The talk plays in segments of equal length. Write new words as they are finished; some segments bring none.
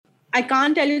I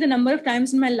can't tell you the number of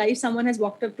times in my life someone has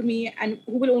walked up to me and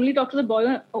who will only talk to the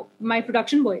boy, my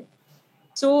production boy.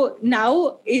 So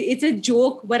now it's a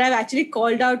joke where I've actually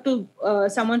called out to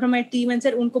someone from my team and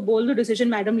said, "उनको बोल दो decision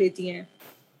madam लेती हैं,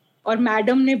 और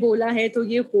madam ने बोला है तो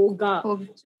ये होगा."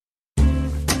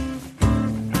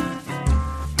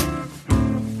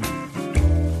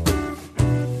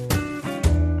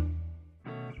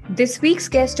 This week's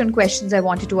guest on Questions I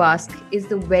Wanted to Ask is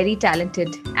the very talented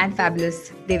and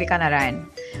fabulous Devika Narayan.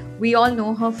 We all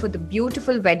know her for the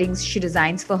beautiful weddings she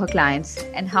designs for her clients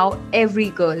and how every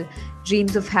girl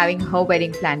dreams of having her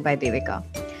wedding planned by Devika.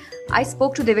 I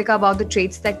spoke to Devika about the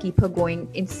traits that keep her going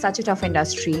in such a tough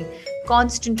industry,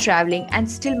 constant traveling,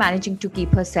 and still managing to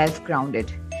keep herself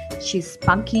grounded. She's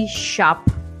spunky,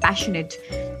 sharp, passionate,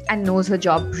 and knows her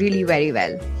job really very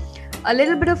well. A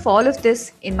little bit of all of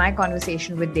this in my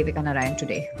conversation with Devika Narayan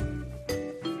today.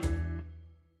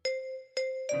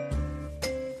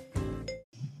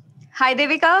 Hi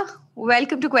Devika,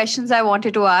 welcome to Questions I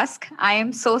Wanted to Ask. I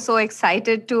am so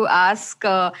excited to ask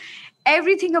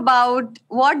everything about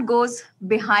what goes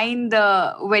behind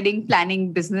the wedding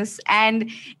planning business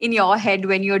and in your head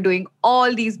when you're doing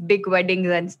all these big weddings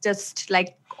and just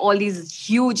like all these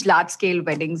huge large scale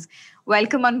weddings.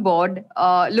 Welcome on board.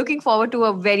 Looking forward to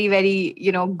a very, very,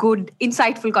 good,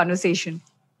 insightful conversation.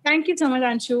 Thank you so much,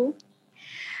 Anshu.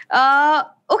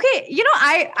 Okay,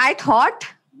 I thought,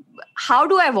 how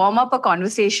do I warm up a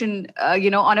conversation,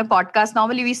 on a podcast?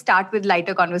 Normally we start with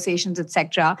lighter conversations,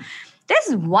 etc.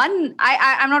 There's one,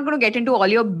 I'm not going to get into all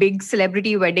your big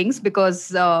celebrity weddings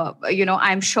because,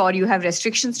 I'm sure you have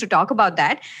restrictions to talk about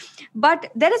that. But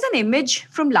there is an image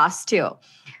from last year.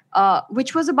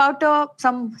 Which was about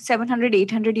some 700,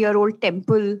 800-year-old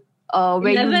temple where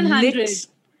 1100. you lit...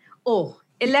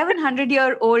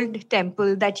 1100-year-old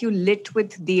temple that you lit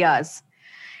with diyas.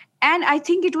 And I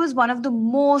think it was one of the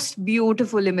most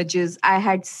beautiful images I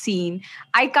had seen.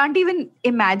 I can't even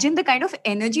imagine the kind of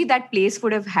energy that place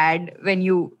would have had when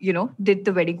you did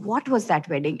the wedding. What was that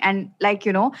wedding? And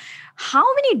how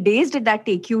many days did that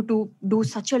take you to do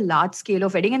such a large scale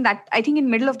of wedding? And that, I think, in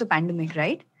middle of the pandemic,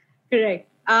 right? Correct.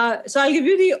 So I'll give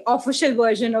you the official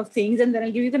version of things and then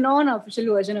I'll give you the non-official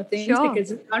version of things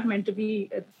because it's not meant to be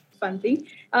a fun thing.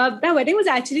 That wedding was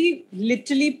actually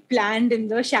literally planned in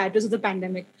the shadows of the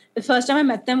pandemic. The first time I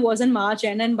met them was in March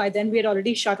and by then we had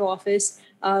already shut office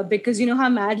because you know how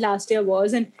mad last year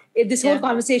was. And this whole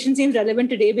conversation seems relevant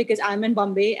today because I'm in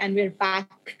Bombay and we're back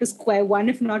to square one,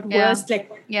 if not worse,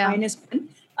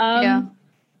 -1.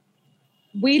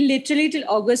 We literally till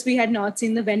August, we had not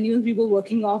seen the venues we were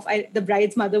working off. The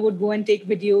bride's mother would go and take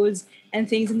videos and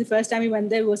things. And the first time we went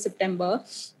there was September.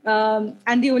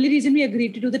 And the only reason we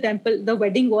agreed to do the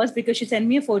wedding was because she sent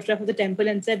me a photograph of the temple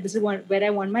and said, this is where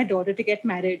I want my daughter to get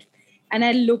married. And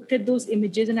I looked at those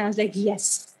images and I was like,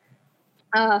 yes.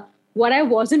 What I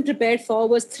wasn't prepared for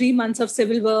was 3 months of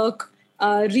civil work,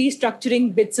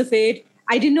 restructuring bits of it.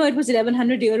 I didn't know it was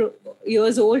 1100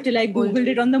 years old till I Googled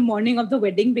it on the morning of the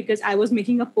wedding because I was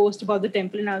making a post about the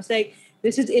temple and I was like,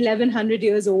 this is 1100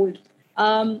 years old.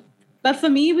 But for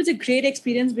me, it was a great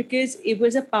experience because it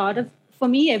was a part of, for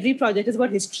me, every project is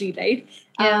about history, right?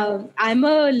 Yeah. I'm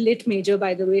a lit major,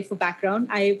 by the way, for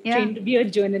background. I trained to be a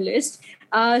journalist.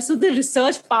 So the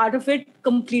research part of it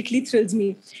completely thrills me.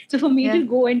 So for me to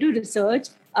go into research,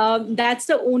 that's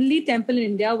the only temple in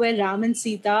India where Ram and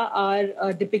Sita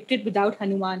are depicted without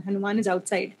Hanuman. Hanuman is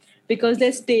outside because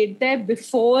they stayed there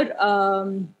before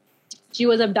she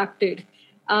was abducted.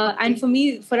 And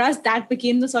for us, that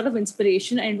became the sort of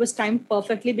inspiration and it was timed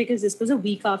perfectly because this was a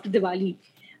week after Diwali.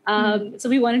 So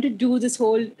we wanted to do this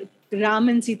whole Ram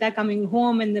and Sita coming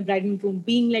home and the bride and groom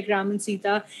being like Ram and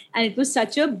Sita. And it was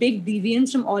such a big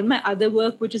deviance from all my other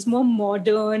work, which is more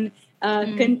modern,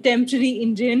 contemporary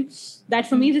Indian, that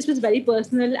for me this was very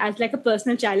personal, as like a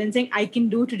personal challenge saying I can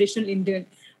do traditional Indian.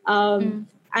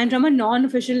 And from a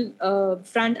non-official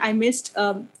front, I missed,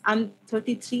 I'm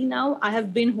 33 now, I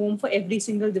have been home for every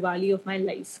single Diwali of my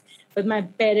life with my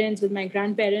parents, with my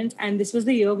grandparents, and this was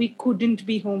the year we couldn't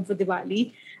be home for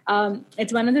Diwali.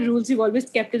 It's one of the rules we've always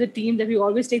kept to the team that we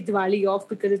always take Diwali off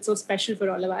because it's so special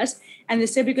for all of us. And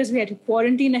this year, because we had to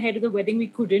quarantine ahead of the wedding, we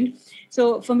couldn't.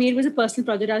 So for me, it was a personal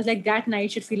project. I was like, that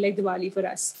night should feel like Diwali for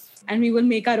us. And we will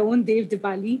make our own Dev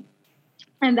Diwali.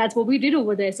 And that's what we did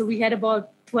over there. So we had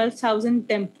about 12,000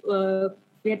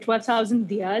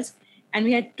 diyas and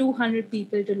we had 200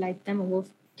 people to light them over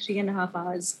 3.5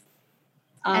 hours.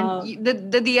 And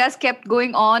the diyas kept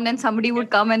going on and somebody would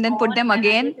come and then put them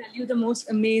again. I will tell you the most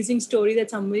amazing story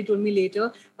that somebody told me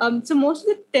later. So most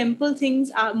of the temple things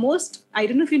are I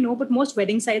don't know if you know, but most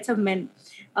wedding sites have men.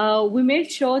 we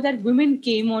made sure that women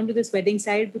came onto this wedding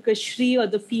site because Shri, or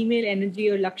the female energy,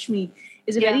 or Lakshmi,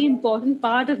 is a very important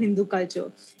part of Hindu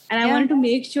culture. And I wanted to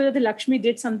make sure that the Lakshmi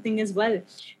did something as well.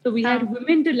 So we had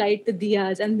women to light the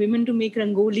diyas and women to make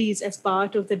rangolis as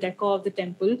part of the decor of the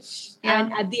temple.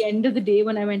 And at the end of the day,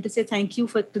 when I went to say thank you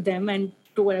to them and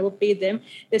to whatever paid them,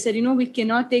 they said, we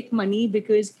cannot take money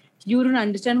because you don't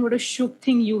understand what a shubh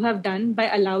thing you have done by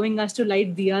allowing us to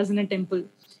light diyas in a temple.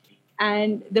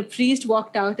 And the priest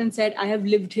walked out and said, I have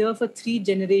lived here for 3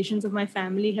 generations of my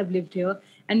family have lived here,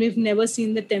 and we've never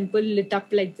seen the temple lit up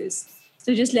like this.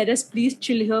 So just let us please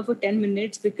chill here for 10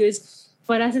 minutes, because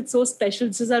for us it's so special.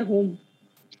 This is our home.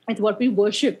 It's what we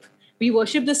worship. We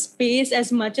worship the space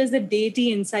as much as the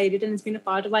deity inside it, and it's been a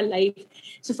part of our life.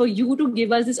 So for you to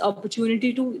give us this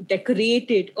opportunity to decorate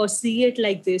it or see it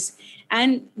like this,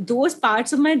 and those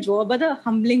parts of my job are the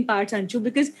humbling parts, Anshu,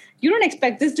 because you don't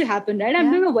expect this to happen, right?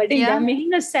 I'm doing a wedding. I'm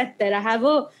making a set there. I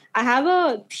have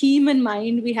a theme in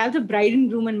mind. We have the bride and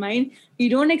groom in mind. You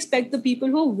don't expect the people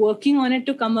who are working on it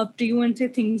to come up to you and say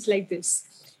things like this.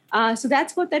 So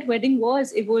that's what that wedding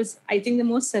was. It was, I think, the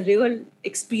most surreal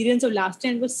experience of last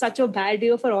year. It was such a bad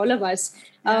year for all of us,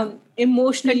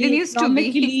 emotionally,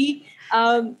 economically.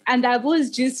 And that was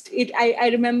just it. I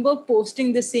remember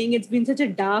posting this saying, it's been such a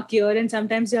dark year, and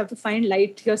sometimes you have to find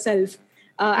light yourself.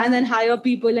 And then hire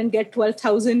people and get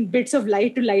 12,000 bits of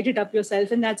light to light it up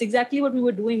yourself. And that's exactly what we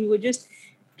were doing. We were just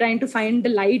trying to find the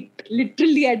light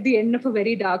literally at the end of a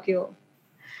very dark year.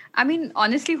 I mean,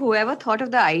 honestly, whoever thought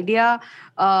of the idea,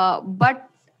 but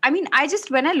I mean,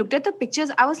 when I looked at the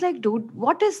pictures, I was like, dude,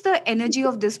 what is the energy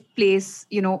of this place,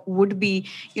 would be,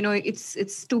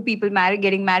 it's 2 people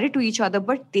getting married to each other,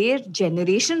 but their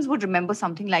generations would remember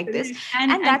something like this.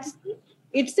 And that's...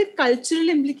 It's the cultural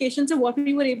implications of what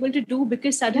we were able to do,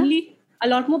 because suddenly a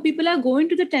lot more people are going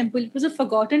to the temple. It was a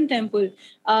forgotten temple.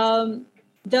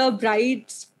 The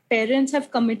bride's parents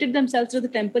have committed themselves to the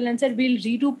temple and said, we'll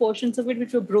redo portions of it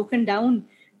which were broken down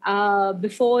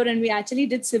before, and we actually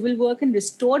did civil work and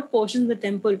restored portions of the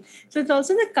temple. So it's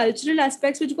also the cultural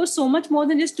aspects which go so much more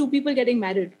than just 2 people getting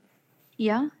married.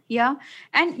 Yeah.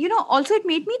 And, also it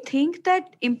made me think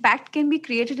that impact can be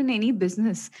created in any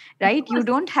business, right? You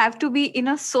don't have to be in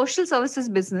a social services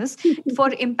business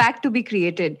for impact to be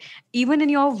created. Even in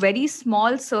your very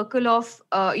small circle of,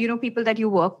 people that you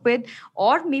work with,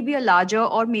 or maybe a larger,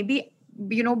 or maybe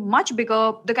much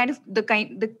bigger, the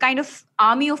kind of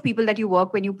army of people that you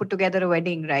work when you put together a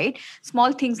wedding, right?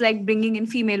 Small things like bringing in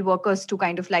female workers to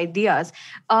kind of light diyas.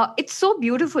 It's so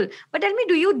beautiful. But tell me,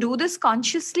 do you do this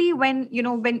consciously when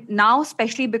now,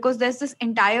 especially because there's this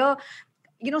entire,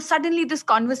 suddenly this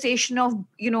conversation of,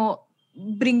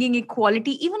 bringing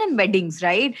equality even in weddings,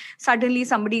 right? Suddenly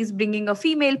somebody is bringing a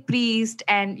female priest,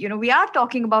 and we are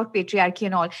talking about patriarchy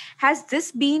and all. Has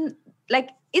this been like,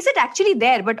 is it actually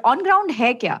there? But on ground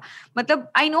hai kya? Matlab,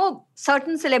 I know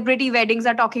certain celebrity weddings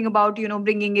are talking about,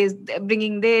 bringing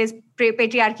this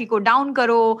patriarchy ko down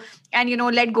karo, and,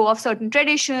 let go of certain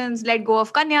traditions, let go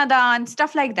of Kanyadan,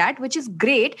 stuff like that, which is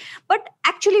great. But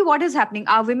actually what is happening?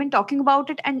 Are women talking about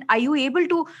it? And are you able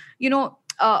to,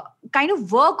 kind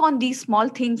of work on these small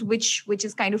things, which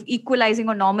is kind of equalizing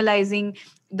or normalizing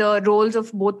the roles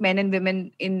of both men and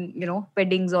women in,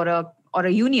 weddings or a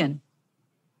union?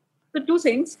 So 2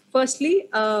 things. Firstly,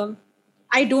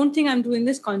 I don't think I'm doing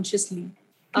this consciously.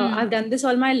 I've done this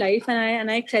all my life,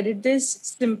 and I credit this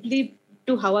simply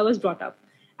to how I was brought up.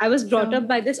 I was brought up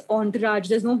by this entourage.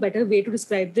 There's no better way to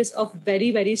describe this, of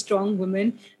very, very strong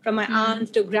women, from my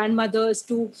aunts to grandmothers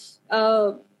to...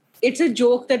 it's a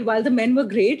joke that while the men were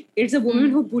great, it's the women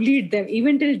who bullied them.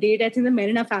 Even till date, I think the men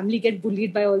in our family get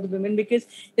bullied by all the women because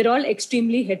they're all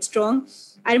extremely headstrong.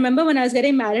 I remember when I was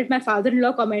getting married, my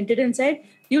father-in-law commented and said,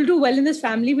 "You'll do well in this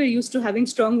family. We're used to having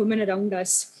strong women around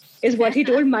us," is what he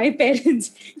told my parents.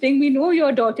 Saying, "We know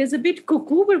your daughter's a bit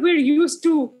cuckoo, but we're used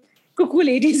to cuckoo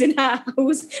ladies in our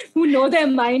house who know their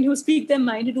mind, who speak their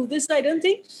mind to do this." So I don't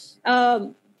think,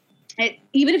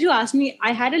 even if you ask me,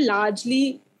 I had a largely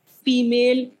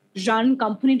female-run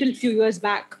company till a few years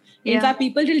back. In fact,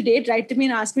 people till date write to me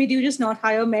and ask me, "Do you just not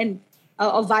hire men?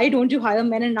 Or why don't you hire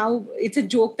men?" And now it's a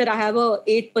joke that I have a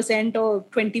 8% or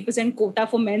 20% quota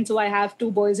for men, so I have 2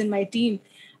 boys in my team.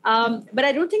 But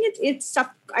I don't think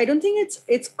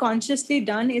it's consciously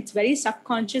done. It's very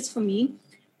subconscious for me.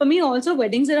 For me, also,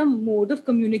 weddings are a mode of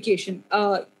communication.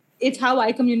 It's how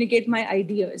I communicate my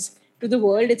ideas to the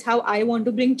world. It's how I want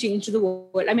to bring change to the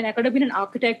world. I mean, I could have been an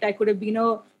architect, I could have been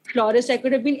a florist, I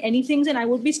could have been anything, and I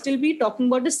would still be talking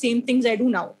about the same things I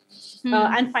do now,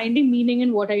 and finding meaning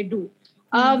in what I do.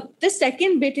 The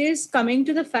second bit is coming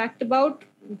to the fact about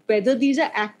whether these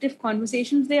are active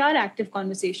conversations, they are active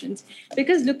conversations.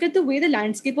 Because look at the way the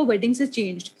landscape of weddings has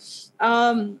changed.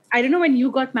 I don't know when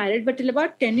you got married, but till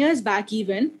about 10 years back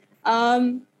even,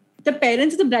 the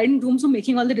parents of the bride and grooms were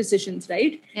making all the decisions,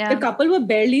 right? Yeah. The couple were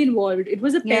barely involved. It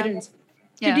was the parents.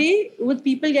 Yeah. Today, with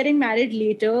people getting married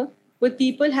later, with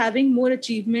people having more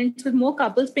achievements, with more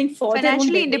couples paying for their own weddings.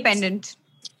 Financially independent.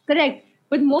 Correct.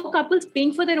 With more couples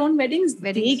paying for their own weddings,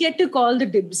 they get to call the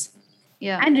dibs.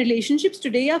 Yeah. And relationships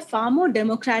today are far more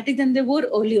democratic than they were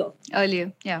earlier.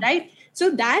 Yeah. Right? So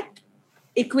that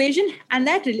equation and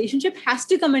that relationship has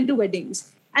to come into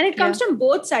weddings. And it comes from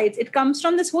both sides. It comes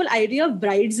from this whole idea of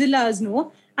bridezillas,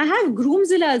 no? I have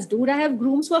groomzillas, dude. I have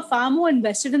grooms who are far more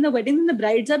invested in the wedding than the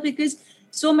brides are, because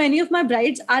so many of my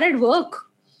brides are at work.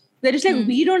 They're just like,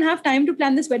 we don't have time to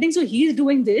plan this wedding, so he's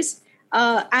doing this.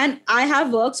 And I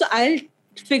have work, so I'll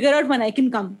figure out when I can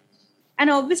come. And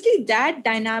obviously that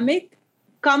dynamic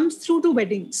comes through to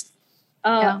weddings.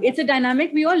 It's a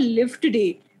dynamic we all live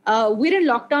today. We're in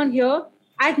lockdown here.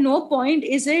 At no point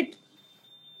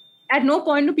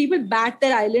do people bat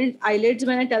their eyelids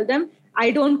when I tell them,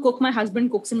 I don't cook, my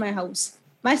husband cooks in my house.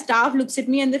 My staff looks at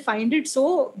me and they find it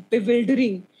so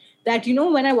bewildering that,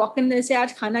 when I walk in, they say,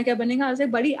 Aaj khana kya banega? I was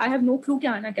like, buddy, I have no clue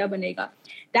kya banega.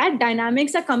 That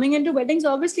dynamics are coming into weddings,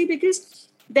 obviously, because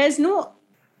there's no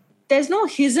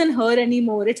his and her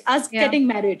anymore. It's us getting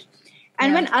married.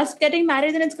 And when us getting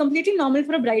married, then it's completely normal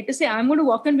for a bride to say, I'm going to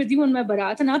walk in with you on my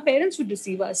barat and our parents should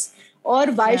receive us. Or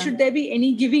why should there be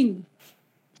any giving?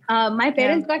 My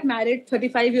parents got married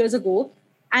 35 years ago.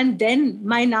 And then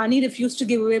my nanny refused to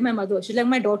give away my mother. She's like,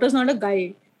 my daughter's not a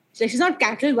guy. She's like, she's not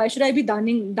cattle. Why should I be daan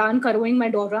karwaying my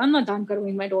daughter? I'm not daan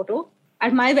karwaying my daughter.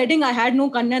 At my wedding, I had no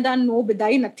kanyadan, no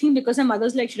bidai, nothing, because my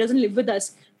mother's like, she doesn't live with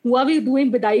us. Who are we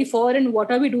doing bidai for and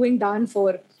what are we doing daan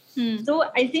for? So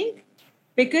I think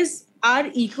because our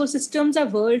ecosystems, our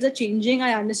worlds are changing,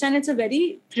 I understand it's a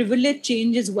very privileged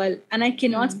change as well. And I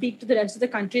cannot speak to the rest of the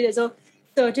country. There's a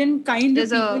certain kind of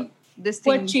people this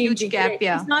thing, huge gap,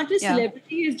 It's not just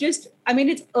celebrity, it's just,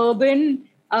 it's urban,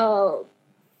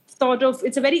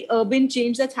 it's a very urban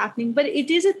change that's happening, but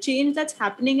it is a change that's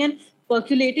happening and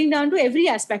percolating down to every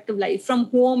aspect of life,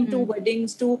 from home to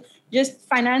weddings to just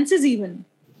finances even.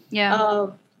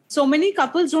 So many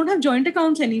couples don't have joint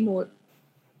accounts anymore.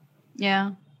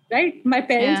 Right? My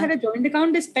parents had a joint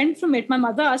account, they spent from it. My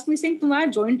mother asked me saying,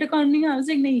 "Tumhara joint account nahi hai?" I was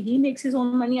like, "Nahi, he makes his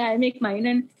own money, I make mine,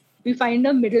 and we find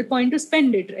a middle point to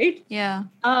spend it," right?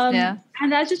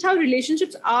 And that's just how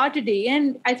relationships are today.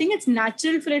 And I think it's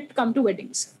natural for it to come to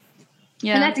weddings.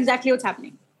 And that's exactly what's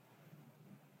happening.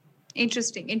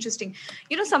 Interesting.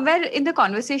 Somewhere in the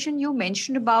conversation, you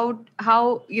mentioned about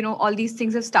how, all these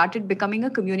things have started becoming a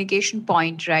communication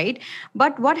point, right?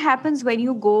 But what happens when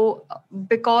you go,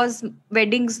 because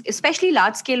weddings, especially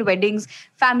large scale weddings,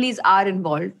 families are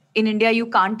involved. In India, you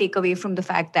can't take away from the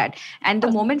fact that, and the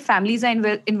moment families are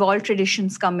involved,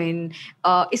 traditions come in,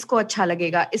 isko acha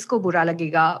lagega, isko bura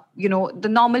lagega, the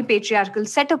normal patriarchal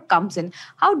setup comes in.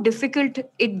 How difficult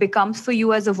it becomes for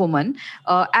you as a woman,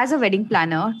 as a wedding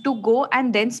planner, to go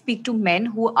and then speak to men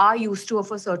who are used to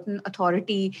of a certain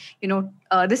authority,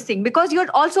 this thing, because you're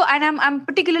also, and I'm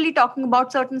particularly talking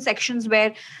about certain sections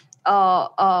where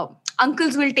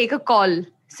uncles will take a call,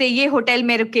 say ye hotel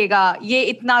mein rukega,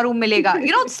 ye itna room milega,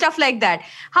 stuff like that.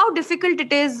 How difficult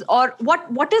it is, or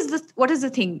what is the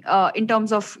thing in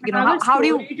terms of, how do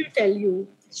you to tell you?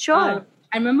 Sure.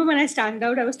 I remember when I started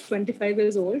out, I was 25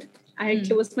 years old. I had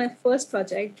closed my first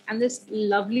project, and this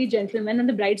lovely gentleman, and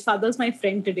the bride's father is my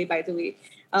friend today, by the way.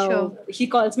 He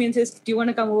calls me and says, "Do you want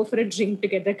to come over for a drink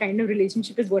together?" Kind of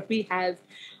relationship is what we have.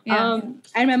 I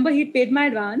remember he paid my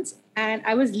advance and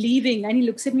I was leaving and he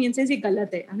looks at me and says, "Ye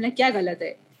galat hai." I'm like, "Kya galat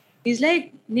hai?" He's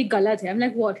like, "Ye galat hai." I'm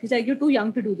like, "What?" He's like, "You're too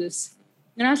young to do this."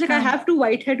 And I was like, "I have to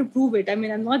white hair to prove it. I'm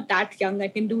not that young. I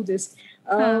can do this."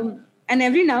 And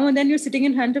every now and then you're sitting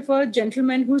in front of a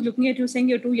gentleman who's looking at you saying,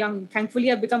 "You're too young."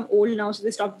 Thankfully, I've become old now, so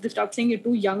they stop saying you're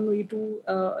too young or you're too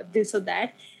this or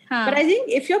that. But I think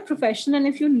if you're professional and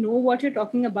if you know what you're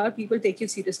talking about, people take you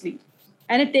seriously.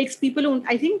 And it takes people who,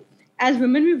 I think, as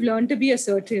women, we've learned to be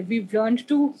assertive. We've learned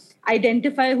to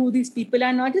identify who these people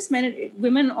are, not just men,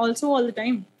 women also all the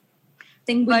time.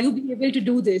 Think, will you be able to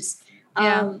do this?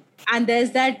 And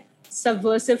there's that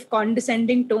subversive,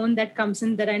 condescending tone that comes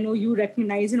in that I know you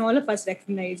recognize and all of us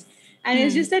recognize. And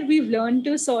it's just that we've learned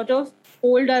to sort of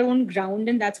hold our own ground,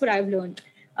 and that's what I've learned.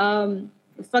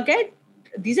 Forget,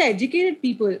 these are educated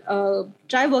people.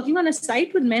 Try working on a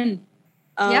site with men.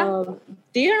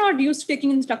 They are not used to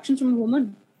taking instructions from a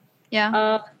woman.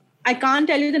 I can't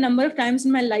tell you the number of times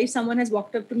in my life someone has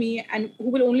walked up to me and who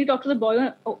will only talk to the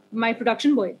boy, my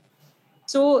production boy.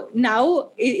 So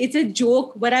now it's a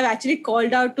joke where I've actually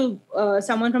called out to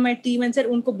someone from my team and said,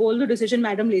 "Unko bol do decision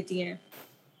madam leti hain."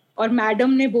 Or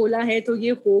madam ne bola hai to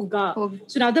ye hoga.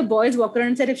 So now the boys walk around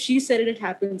and said, if she said it, it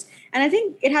happens. And I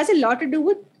think it has a lot to do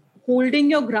with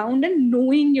holding your ground and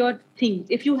knowing your things.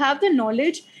 If you have the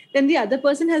knowledge, then the other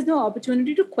person has no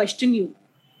opportunity to question you.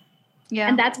 Yeah.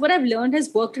 And that's what I've learned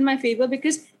has worked in my favor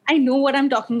because I know what I'm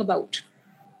talking about.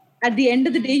 At the end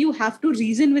of the day, you have to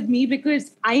reason with me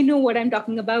because I know what I'm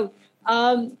talking about.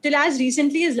 Till as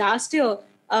recently as last year,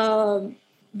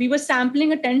 we were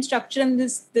sampling a tent structure, and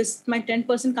this my tent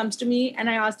person comes to me, and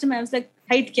I asked him, I was like,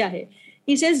 height kya hai?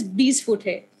 He says 20 foot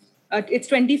hai. It's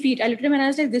 20 feet. I looked at him and I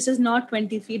was like, this is not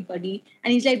 20 feet, buddy.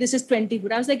 And he's like, this is 20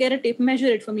 foot. I was like, get a tape, measure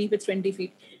it for me if it's 20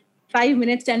 feet. 5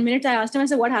 minutes, 10 minutes, I asked him, I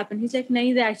said, what happened? He's like,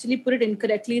 no, they actually put it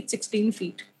incorrectly. It's 16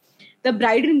 feet. The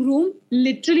bride and groom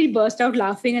literally burst out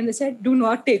laughing and they said, do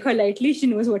not take her lightly. She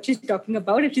knows what she's talking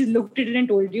about. If she's looked at it and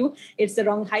told you it's the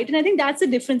wrong height. And I think that's the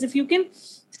difference. If you can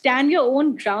stand your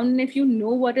own ground and if you know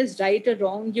what is right or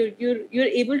wrong, you're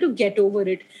able to get over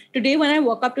it. Today, when I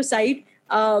walk up to site,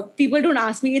 people don't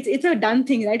ask me. It's a done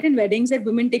thing, right? In weddings, that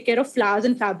women take care of flowers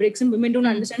and fabrics and women don't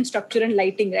understand structure and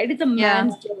lighting, right? It's a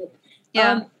man's job.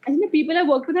 I think the people I've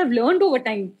worked with have learned over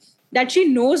time that she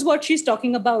knows what she's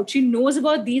talking about. She knows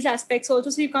about these aspects also,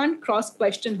 so you can't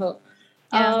cross-question her.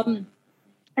 And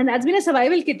that's been a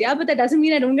survival kit, but that doesn't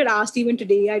mean I don't get asked even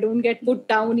today. I don't get put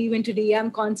down even today.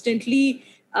 I'm constantly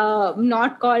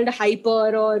not called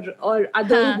hyper or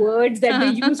other words that they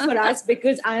use for us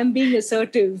because I am being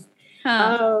assertive.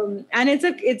 And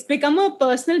it's become a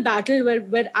personal battle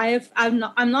where I'm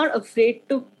not afraid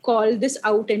to call this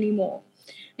out anymore.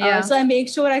 So I make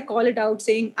sure I call it out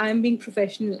saying, I'm being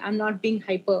professional. I'm not being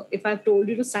hyper. If I've told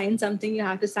you to sign something, you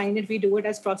have to sign it. We do it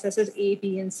as processes A,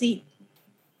 B, and C.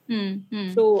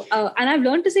 So, and I've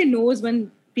learned to say no's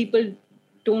when people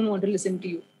don't want to listen to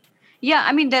you. Yeah,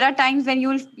 I mean, there are times when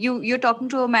you're talking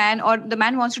to a man or the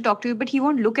man wants to talk to you, but he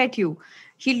won't look at you.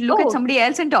 He'll look at somebody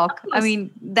else and talk. I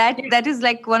mean, that is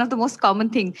like one of the most common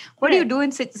things. What do you do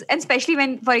and especially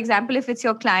when, for example, if it's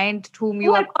your client whom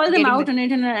you I call them out on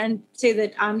it and say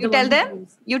that I'm the one.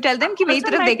 You tell them कि मेरी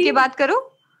तरफ देख के बात करो?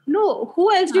 No,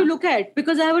 who else do you look at?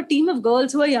 Because I have a team of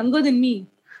girls who are younger than me.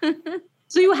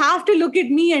 So you have to look at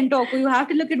me and talk. Or you have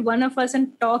to look at one of us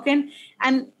and talk. And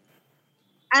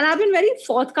I've been very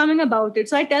forthcoming about it.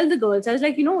 So I tell the girls, I was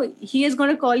like, he is going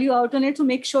to call you out on it. So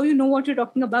make sure you know what you're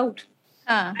talking about.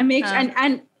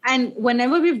 And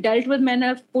whenever we've dealt with men,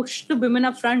 I've pushed the women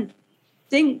up front,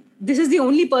 saying this is the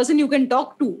only person you can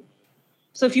talk to.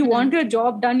 So if you want your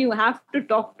job done, you have to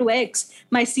talk to X.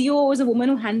 My CEO is a woman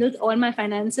who handles all my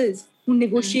finances, who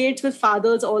negotiates with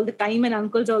fathers all the time and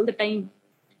uncles all the time.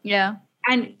 Yeah.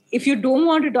 And if you don't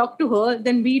want to talk to her,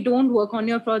 then we don't work on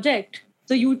your project.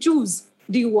 So you choose.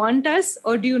 Do you want us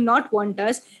or do you not want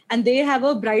us? And they have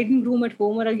a bride and groom at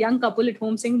home or a young couple at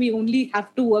home saying we only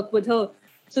have to work with her.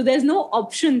 So there's no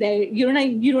option there. You don't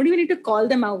even need to call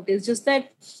them out. It's just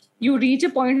that you reach a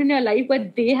point in your life where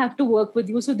they have to work with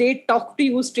you. So they talk to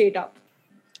you straight up.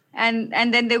 And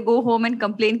then they go home and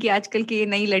complain कि आजकल की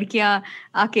नई लड़कियां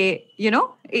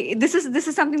आके, this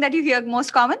is something that you hear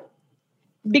most common?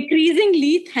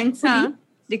 Decreasingly, thankfully.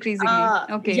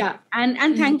 Decreasingly. Okay. Yeah.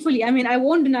 And thankfully, I mean, I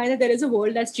won't deny that there is a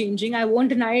world that's changing. I won't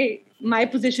deny my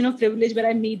position of privilege where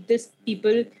I meet this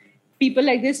people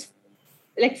like this,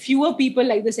 like fewer people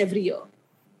like this every year.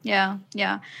 Yeah.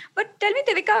 But tell me,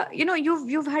 Devika,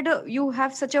 you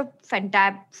have such a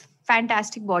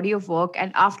fantastic body of work,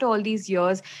 and after all these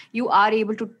years you are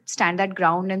able to stand that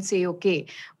ground and say okay,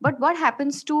 but what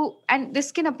happens to, and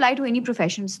this can apply to any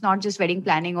professions, not just wedding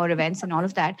planning or events and all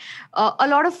of that, a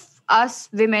lot of us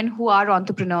women who are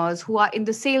entrepreneurs, who are in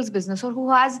the sales business, or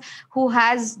who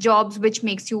has jobs which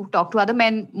makes you talk to other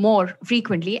men more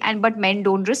frequently, but men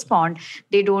don't respond,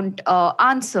 they don't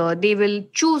answer, they will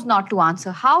choose not to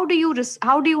answer. How do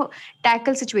you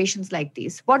tackle situations like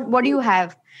these? What do you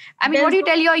have? I mean, what do you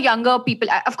tell your younger people?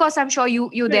 Of course, I'm sure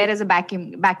you're there as a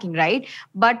backing, right?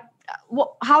 But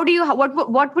what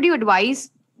would you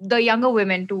advise the younger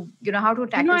women to, how to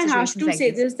tackle situations like this? I have to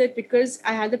say this, that because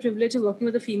I had the privilege of working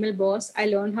with a female boss, I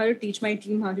learned how to teach my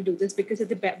team how to do this, because at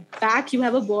the back, you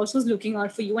have a boss who's looking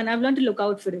out for you, and I've learned to look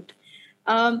out for it.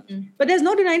 But there's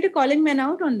no denying to calling men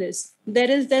out on this.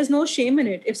 There's no shame in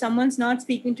it. If someone's not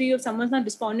speaking to you, if someone's not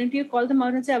responding to you, call them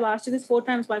out and say, I've asked you this 4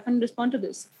 times, why can't you respond to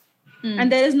this?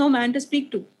 And there is no man to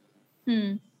speak to.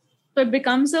 So it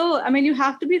becomes you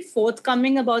have to be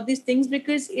forthcoming about these things,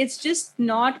 because it's just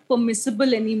not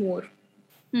permissible anymore.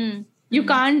 You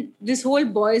can't, this whole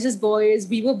boys is boys,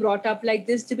 we were brought up like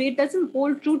this debate doesn't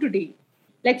hold true today.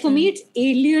 Like for me, it's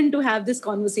alien to have this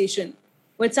conversation.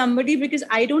 with somebody because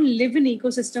I don't live in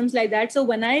ecosystems like that. So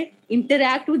when I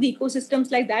interact with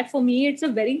ecosystems like that, for me, it's a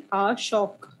very harsh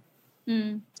shock.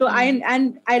 So I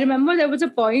remember there was a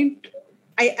point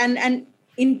and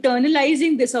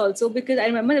internalizing this also, because I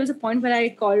remember there was a point where I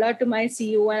called out to my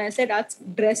CEO and I said, "Aaj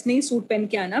dress nahi, suit pen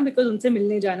ke aana because unse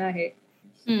milne jana hai.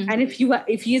 And if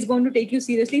he is going to take you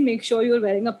seriously, make sure you're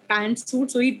wearing a pantsuit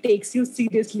so he takes you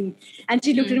seriously." And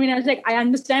she looked at me and I was like, "I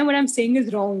understand what I'm saying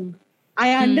is wrong. I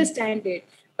understand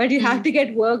it, but you have to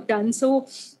get work done. So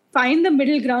find the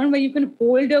middle ground where you can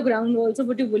hold your ground also,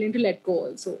 but you're willing to let go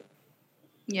also."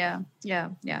 Yeah.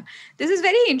 This is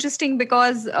very interesting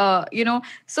because,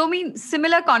 so many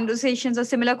similar conversations or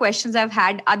similar questions I've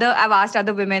asked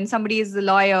other women. Somebody is a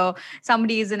lawyer,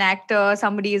 somebody is an actor,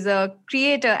 somebody is a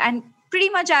creator, and pretty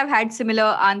much I've had similar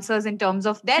answers in terms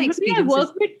of their experiences. I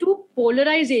work with two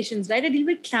polarizations, right? I deal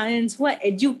with clients who are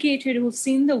educated, who've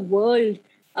seen the world.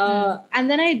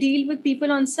 And then I deal with people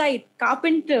on site,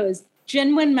 carpenters,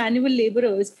 genuine manual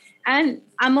laborers. And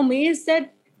I'm amazed that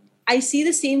I see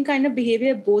the same kind of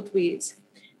behavior both ways.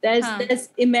 There's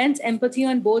immense empathy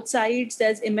on both sides.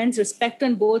 There's immense respect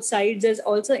on both sides. There's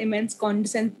also immense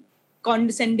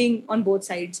condescending on both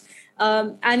sides.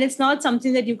 And it's not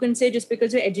something that you can say just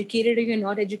because you're educated or you're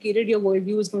not educated, your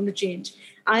worldview is going to change.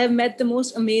 I have met the most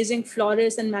amazing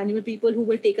florists and manual people who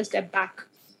will take a step back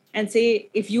and say,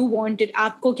 if you want it,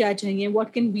 aapko kya chahiye? What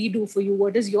can we do for you?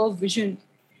 What is your vision?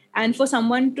 And for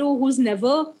someone who's lived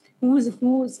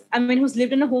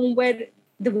in a home where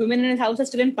the women in his house are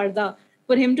still in parda,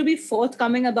 for him to be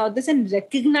forthcoming about this and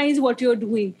recognize what you're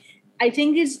doing, I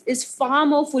think is far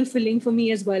more fulfilling for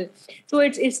me as well. So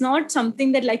it's not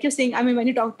something that, like you're saying, I mean, when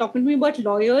you're talking to me about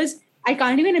lawyers, I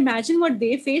can't even imagine what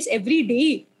they face every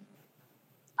day.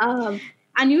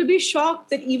 And you'll be shocked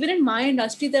that even in my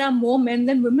industry, there are more men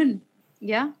than women.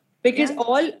 Yeah. Because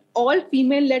all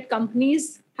female-led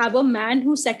companies have a man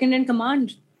who's second in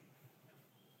command.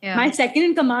 Yeah. My second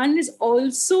in command is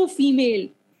also female.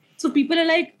 So people are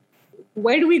like,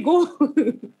 where do we go?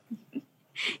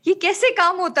 ये कैसे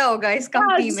काम होता होगा इस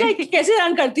company में? कैसे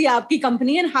run करती है आपकी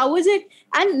company, and how is it?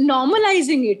 And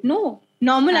normalizing it,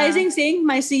 saying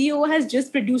my CEO has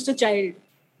just produced a child.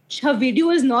 Her video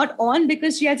is not on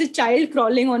because she has a child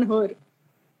crawling on her.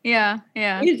 Yeah.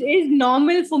 It is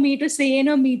normal for me to say in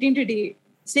a meeting today,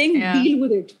 saying deal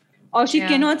with it. Or she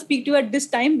cannot speak to you at this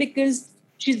time because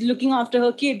she's looking after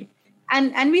her kid.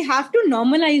 And we have to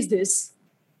normalize this.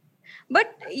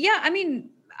 But I mean,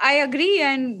 I agree.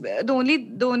 And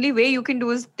the only way you can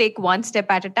do is take one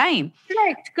step at a time.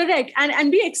 Correct.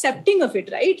 And be accepting of it,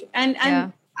 right? And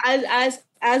as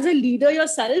a leader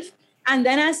yourself, and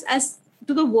then as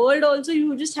to the world also,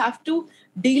 you just have to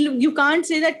deal. You can't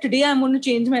say that today I'm going to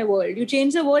change my world. You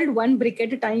change the world one brick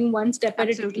at a time, one step at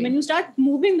a time. And you start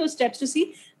moving those steps to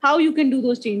see how you can do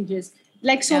those changes.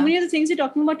 Like so many of the things you're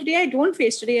talking about today, I don't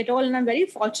face today at all. And I'm very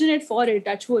fortunate for it,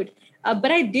 touch wood.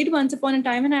 But I did once upon a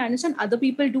time, and I understand other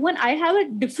people do. And I have a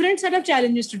different set of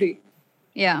challenges today.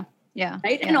 Yeah.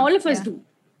 Right? And all of us do.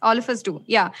 All of us do.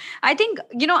 Yeah. I think,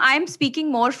 I'm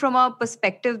speaking more from a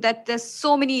perspective that there's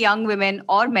so many young women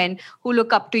or men who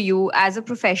look up to you as a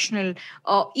professional,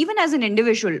 even as an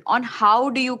individual, on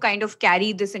how do you kind of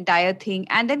carry this entire thing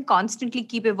and then constantly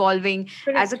keep evolving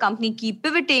as a company, keep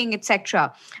pivoting,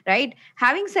 etc. Right?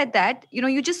 Having said that,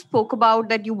 you just spoke about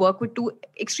that you work with two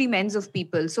extreme ends of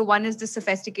people. So one is the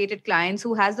sophisticated clients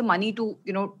who has the money to,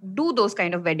 do those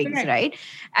kind of weddings, right?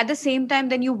 At the same time,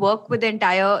 then you work with the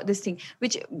entire, this thing,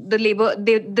 which the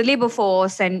labor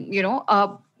force and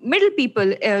middle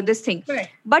people, this thing.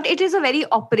 But it is a very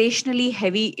operationally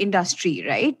heavy industry,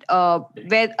 right?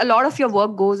 Where a lot of your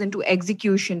work goes into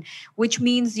execution, which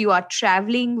means you are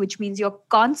traveling, which means you're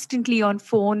constantly on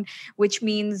phone, which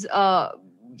means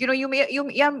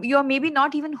you're maybe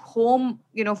not even home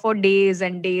for days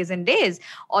and days and days,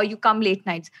 or you come late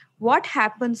nights. What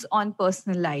happens in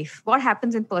personal life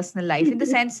in the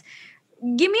sense,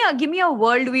 give me a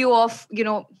worldview of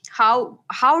how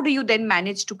do you then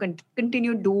manage to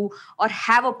continue do or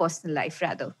have a personal life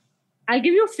rather? I'll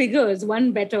give you figures,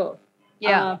 one better.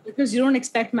 Because you don't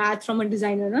expect math from a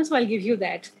designer, no? So I'll give you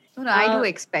that. No, I do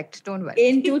expect, don't worry.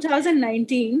 In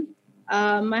 2019,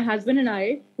 my husband and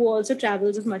I, who also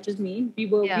travels as much as me, we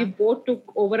both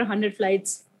took over 100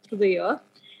 flights through the year,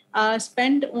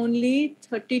 spent only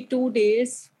 32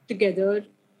 days together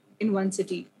in one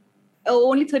city.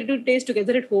 Only 32 days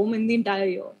together at home in the entire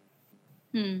year.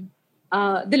 The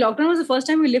lockdown was the first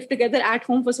time we lived together at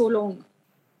home for so long.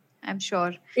 I'm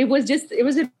sure. It was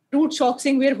a rude shock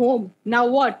saying we're home. Now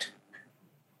what?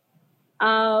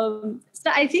 So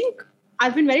I think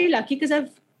I've been very lucky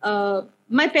because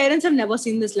my parents have never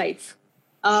seen this life.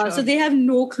 So they have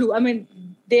no clue. I mean,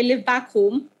 they live back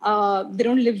home. They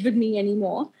don't live with me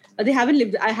anymore. I haven't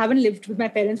lived with my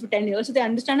parents for 10 years. So they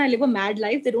understand I live a mad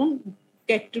life. They don't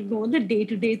get to know the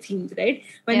day-to-day things, right?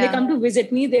 When they come to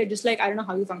visit me, they're just like, I don't know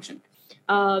how you function.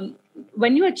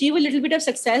 When you achieve a little bit of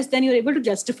success, then you're able to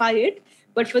justify it.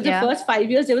 But for the first 5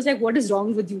 years, they was like, what is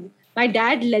wrong with you? My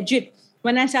dad, legit,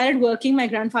 when I started working, my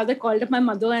grandfather called up my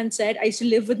mother and said, I used to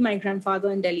live with my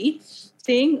grandfather in Delhi,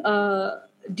 saying,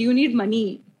 do you need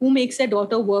money? Who makes their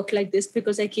daughter work like this?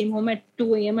 Because I came home at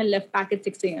 2 a.m. and left back at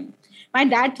 6 a.m. My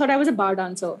dad thought I was a bar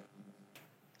dancer.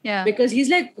 Yeah. Because he's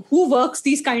like, who works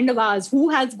these kind of hours?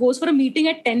 Who goes for a meeting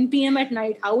at 10 p.m. at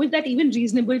night? How is that even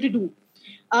reasonable to do?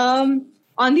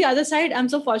 On the other side, I'm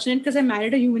so fortunate because I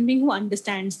married a human being who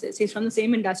understands this. He's from the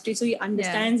same industry. So he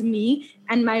understands me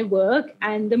and my work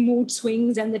and the mood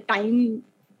swings and the time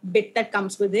bit that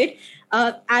comes with it,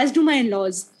 as do my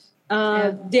in-laws.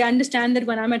 They understand that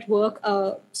when I'm at work,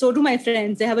 so do my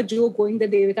friends. They have a joke going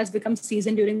that Devika's become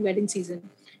seasoned during wedding season.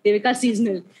 Devika's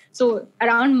seasonal. So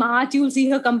around March, you'll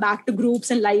see her come back to groups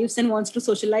and lives and wants to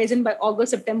socialize. And by August,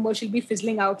 September, she'll be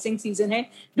fizzling out saying season hai.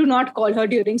 Do not call her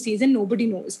during season. Nobody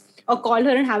knows. Or call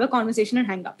her and have a conversation and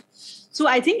hang up. So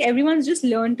I think everyone's just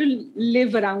learned to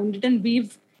live around it. And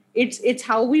it's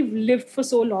how we've lived for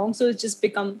so long. So it's just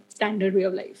become standard way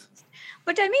of life.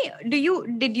 But tell me,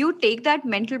 did you take that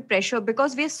mental pressure,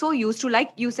 because we're so used to, like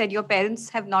you said, your parents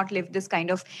have not lived this kind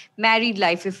of married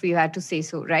life, if we had to say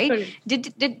so, right?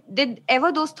 Correct. Did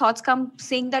ever those thoughts come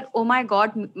saying that, oh my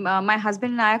God, my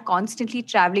husband and I are constantly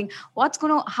traveling.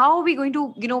 How are we going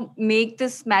to, make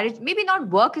this marriage? Maybe not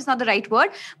work is not the right word,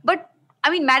 but I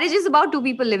mean, marriage is about two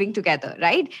people living together,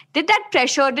 right? Did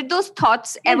those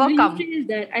thoughts ever come?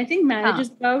 That. I think marriage is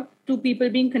about two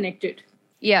people being connected.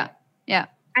 Yeah.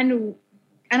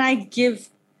 And I give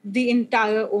the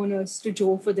entire onus to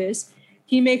Joe for this.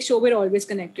 He makes sure we're always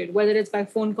connected, whether it's by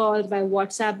phone calls, by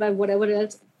WhatsApp, by whatever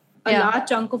else. A large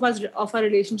chunk of our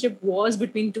relationship was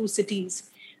between two cities.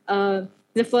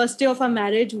 The first day of our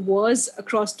marriage was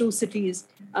across two cities.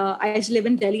 I used to live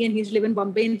in Delhi and he used to live in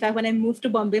Bombay. In fact, when I moved to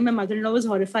Bombay, my mother-in-law was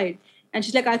horrified. And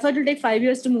she's like, I thought it'll take 5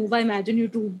 years to move. I imagine you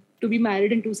to be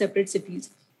married in two separate cities.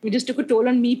 It just took a toll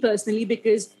on me personally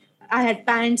because I had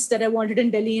pants that I wanted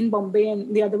in Delhi and Bombay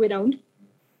and the other way around.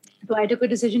 So I took a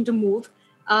decision to move.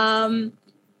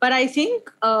 But I think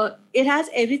it has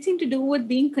everything to do with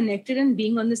being connected and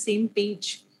being on the same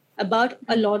page about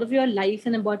a lot of your life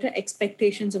and about your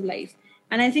expectations of life.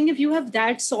 And I think if you have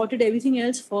that sorted, everything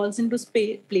else falls into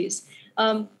place.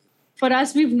 For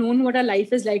us, we've known what our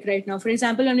life is like right now. For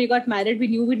example, when we got married, we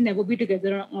knew we'd never be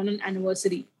together on an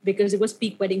anniversary because it was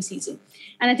peak wedding season.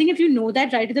 And I think if you know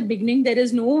that right at the beginning, there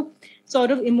is no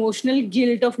sort of emotional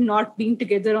guilt of not being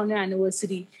together on an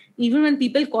anniversary. Even when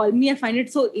people call me, I find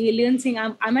it so alien saying,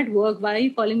 I'm at work. Why are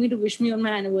you calling me to wish me on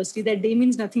my anniversary? That day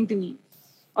means nothing to me.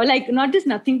 Or like, not just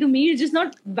nothing to me, it's just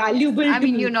not valuable to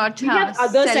me. You're not we have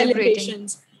other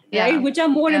celebrations, right? Which are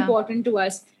more important to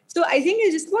us. So I think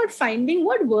it's just about finding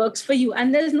what works for you.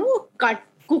 And there's no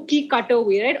cookie cutter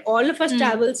way, right? All of us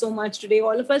travel so much today.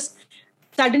 All of us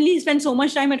suddenly spend so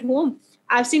much time at home.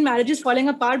 I've seen marriages falling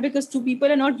apart because two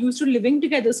people are not used to living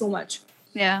together so much.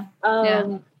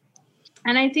 And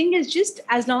I think it's just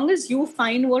as long as you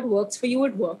find what works for you,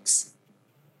 it works.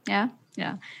 Yeah.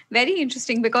 Very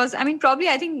interesting, because I mean, probably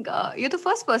I think you're the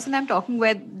first person I'm talking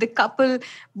where the couple,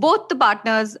 both the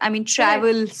partners, I mean,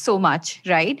 travel so much,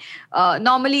 right?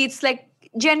 Normally it's like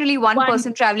generally one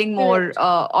person traveling more,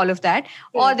 all of that,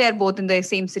 or they're both in the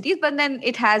same cities, but then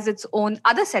it has its own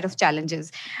other set of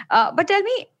challenges. But tell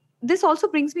me, this also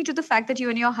brings me to the fact that you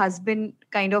and your husband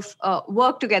kind of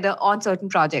work together on certain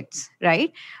projects,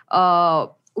 right?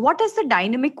 What does the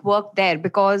dynamic work there?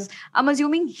 Because I'm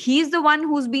assuming he's the one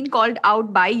who's been called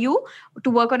out by you to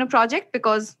work on a project,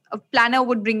 because a planner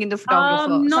would bring in the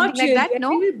photographer. Not really. Like that,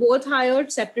 no? We both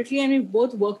hired separately and we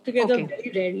both work together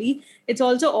very rarely. It's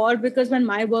also odd because when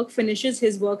my work finishes,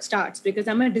 his work starts, because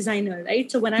I'm a designer, right?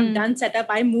 So when I'm done setup,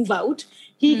 I move out.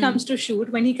 He comes to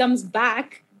shoot. When he comes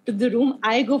back to the room,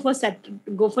 I go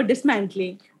for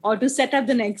dismantling or to set up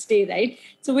the next day, right?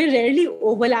 So we're rarely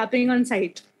overlapping on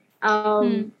site.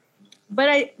 But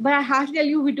I have to tell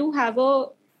you, we do have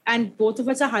and both of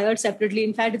us are hired separately.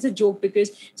 In fact, it's a joke because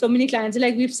so many clients are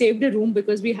like, we've saved a room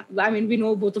because we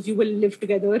know both of you will live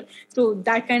together. So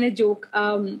that kind of joke.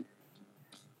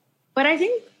 But I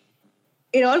think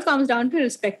it all comes down to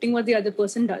respecting what the other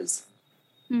person does.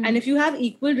 And if you have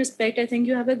equal respect, I think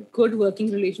you have a good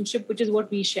working relationship, which is what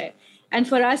we share. And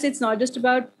for us, it's not just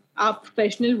about our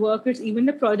professional work, it's even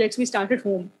the projects we start at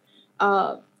home.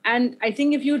 And I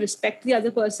think if you respect the other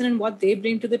person and what they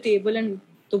bring to the table and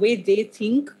the way they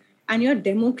think and you're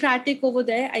democratic over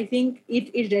there, I think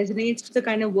it resonates to the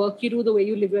kind of work you do, the way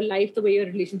you live your life, the way your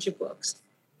relationship works.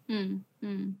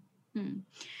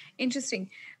 Interesting.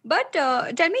 But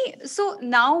tell me, so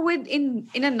now in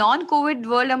a non-COVID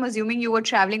world, I'm assuming you were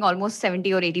traveling almost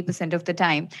 70 or 80% of the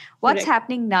time. What's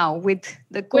happening now with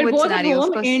the COVID We're both scenario?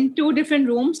 at home in 2 different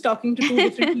rooms, talking to 2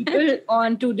 different people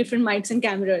on 2 different mics and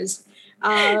cameras.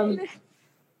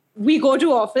 We go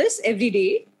to office every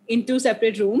day in 2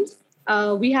 separate rooms.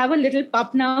 We have a little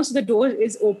pup now, so the door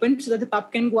is open so that the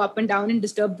pup can go up and down and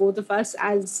disturb both of us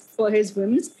as per his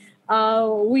whims.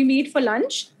 We meet for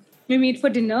lunch. We meet for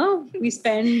dinner. We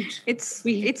spend.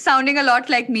 It's sounding a lot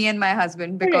like me and my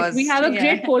husband, because we have a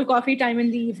great cold coffee time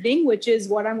in the evening, which is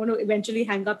what I'm going to eventually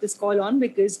hang up this call on,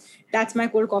 because that's my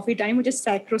cold coffee time, which is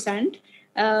sacrosanct.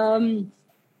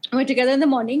 We're together in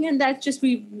the morning, and that's just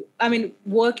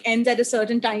work ends at a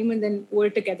certain time, and then we're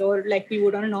together like we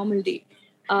would on a normal day.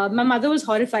 My mother was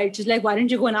horrified. She's like, "Why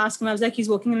didn't you go and ask him?" I was like, "He's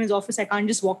working in his office. I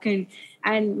can't just walk in."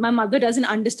 And my mother doesn't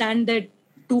understand that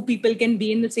 2 people can be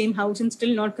in the same house and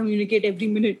still not communicate every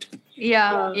minute.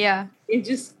 It's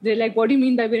just, they're like, "What do you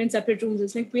mean by we're in separate rooms?"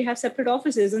 It's like, we have separate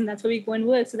offices and that's where we go and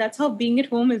work. So that's how being at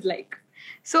home is like.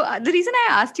 So the reason I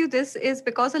asked you this is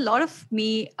because a lot of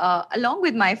me, along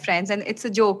with my friends, and it's a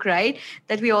joke, right?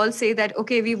 That we all say that,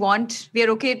 okay, we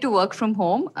are okay to work from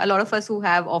home. A lot of us who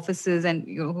have offices and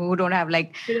who don't have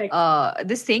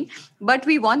this thing, but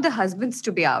we want the husbands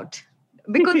to be out.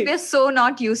 Because we're so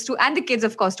not used to, and the kids,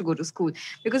 of course, to go to school,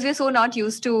 because we're so not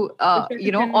used to,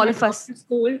 all of us.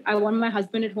 School, I want my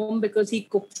husband at home because he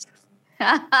cooks.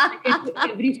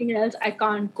 Everything else, I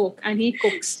can't cook, and he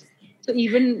cooks. So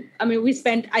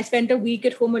I spent a week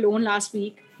at home alone last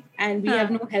week, and we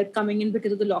have no help coming in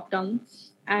because of the lockdown.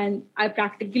 And I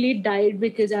practically died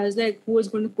because I was like, who is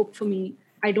going to cook for me?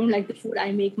 I don't like the food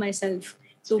I make myself.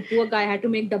 So poor guy had to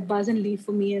make dabbas and leave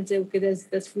for me and say, okay,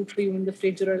 there's food for you in the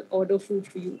fridge, or I'll order food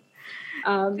for you.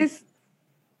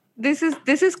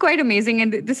 This is quite amazing.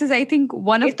 And this is, I think,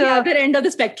 it's the other end of the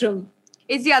spectrum.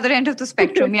 It's the other end of the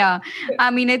spectrum, yeah.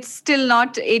 I mean, it's still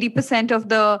not 80% of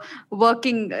the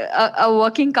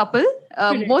working couple.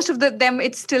 Most of them,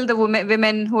 it's still the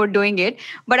women who are doing it.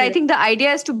 But I think the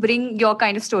idea is to bring your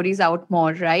kind of stories out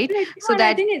more, right? So that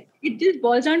I think it just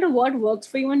boils down to what works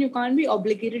for you, and you can't be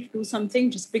obligated to do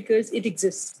something just because it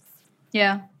exists.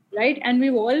 Yeah. Right? And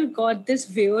we've all got this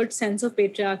weird sense of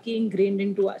patriarchy ingrained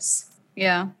into us.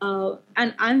 Yeah.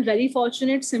 And I'm very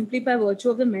fortunate simply by virtue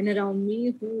of the men around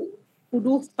me who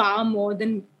do far more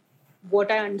than what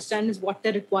I understand is what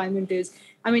the requirement is.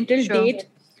 I mean, till date,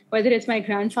 whether it's my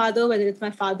grandfather, whether it's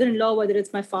my father-in-law, whether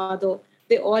it's my father,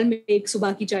 they all make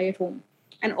subah ki chai at home.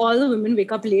 And all the women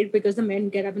wake up late because the men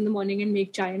get up in the morning and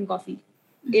make chai and coffee.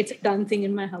 It's a done thing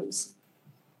in my house.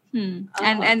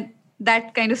 And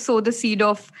that kind of sowed the seed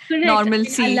of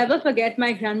normalcy. I'll never forget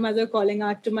my grandmother calling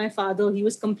out to my father. He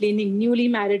was complaining, newly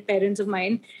married parents of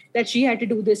mine, that she had to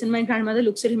do this. And my grandmother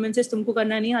looks at him and says, "Tumko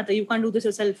karna nahi aata. You can't do this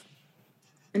yourself."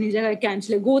 And he's like, "I can't."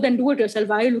 She's like, "Go then do it yourself.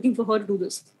 Why are you looking for her to do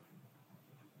this?"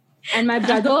 And my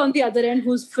brother on the other end,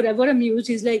 who's forever amused,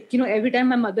 he's like, every time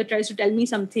my mother tries to tell me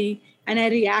something and I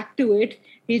react to it,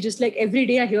 he's just like, every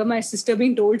day I hear my sister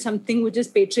being told something which is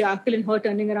patriarchal and her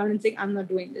turning around and saying, "I'm not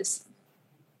doing this."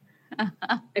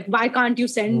 Like, why can't you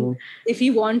send, if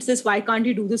he wants this, why can't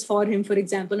you do this for him, for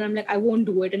example? And I'm like, I won't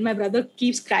do it. And my brother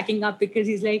keeps cracking up because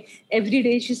he's like, every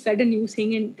day she's fed a new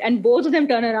thing, and both of them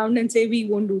turn around and say, we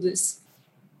won't do this.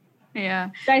 Yeah.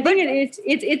 So I think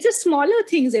it's the smaller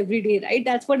things every day, right?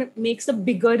 That's what makes a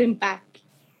bigger impact.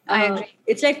 I agree.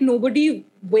 It's like nobody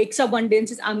wakes up one day and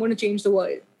says, I'm going to change the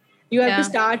world. You have to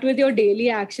start with your daily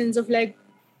actions of like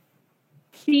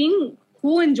seeing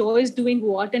who enjoys doing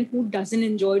what and who doesn't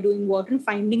enjoy doing what, and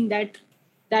finding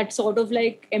that sort of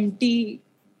like empty,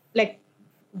 like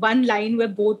one line where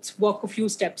both walk a few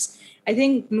steps. I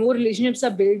think no relationships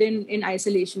are built in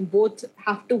isolation. Both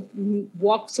have to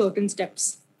walk certain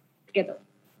steps together.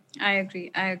 I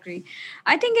agree.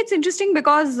 I think it's interesting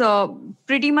because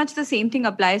pretty much the same thing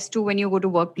applies to when you go to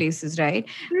workplaces, right?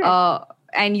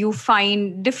 And you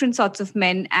find different sorts of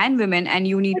men and women, and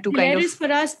you need to kind of... It's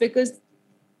for us because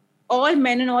all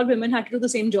men and all women had to do the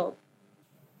same job.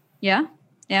 Yeah.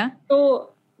 So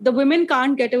the women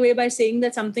can't get away by saying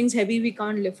that something's heavy, we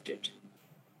can't lift it.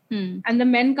 And the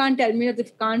men can't tell me that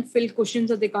they can't fill cushions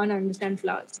or they can't understand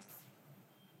flowers.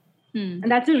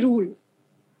 And that's a rule.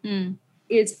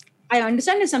 I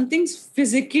understand if something's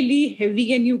physically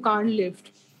heavy and you can't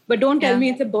lift, but don't tell me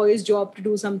it's a boy's job to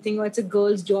do something or it's a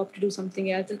girl's job to do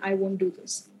something else, and I won't do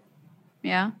this.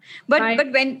 Yeah, but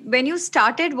when you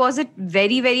started, was it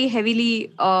very, very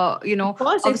heavily, Of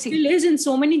course, it still is in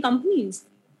so many companies.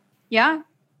 Yeah.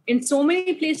 In so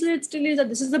many places, it still is that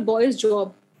this is the boy's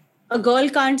job. A girl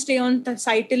can't stay on the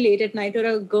site till late at night, or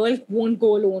a girl won't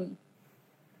go alone.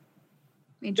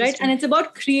 Right? And it's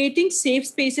about creating safe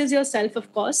spaces yourself,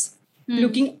 of course,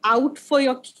 looking out for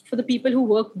the people who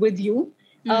work with you,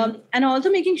 and also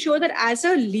making sure that as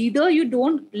a leader, you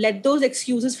don't let those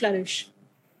excuses flourish.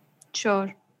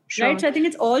 Sure. Right? So I think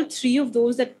it's all three of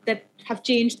those that have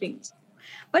changed things.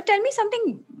 But tell me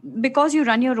something, because you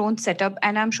run your own setup,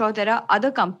 and I'm sure there are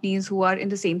other companies who are in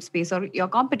the same space, or your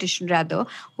competition rather,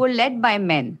 who are led by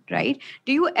men, right?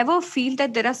 Do you ever feel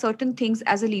that there are certain things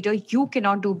as a leader you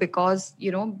cannot do because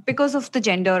of the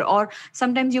gender, or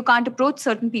sometimes you can't approach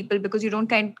certain people because you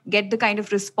don't get the kind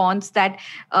of response that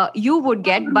you would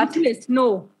get, but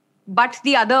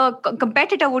the other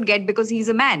competitor would get because he's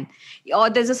a man, or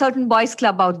there's a certain boys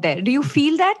club out there? Do you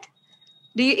feel that?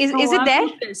 Is it there?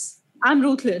 I'm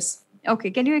ruthless. Okay,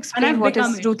 can you explain what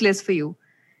is ruthless for you?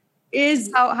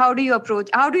 How do you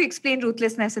explain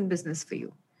ruthlessness in business for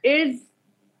you? Is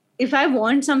if I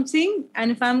want something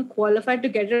and if I'm qualified to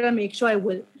get it, I make sure I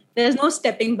will. There's no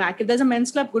stepping back. If there's a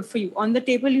men's club, good for you. On the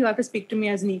table, you have to speak to me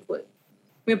as an equal.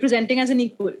 We're presenting as an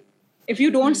equal. If you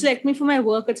don't select me for my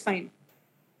work, it's fine.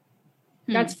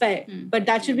 That's fair. But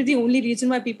that should be the only reason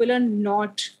why people are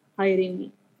not hiring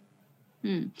me.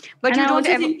 But you don't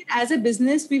think that as a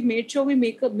business, we've made sure we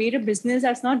made a business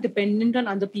that's not dependent on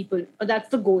other people. Or that's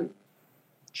the goal.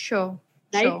 Sure.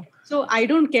 Right? Sure. So I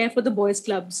don't care for the boys'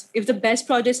 clubs. If the best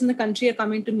projects in the country are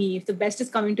coming to me, if the best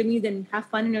is coming to me, then have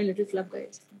fun in your little club,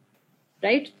 guys.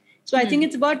 Right? So I think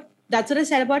that's what I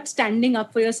said about standing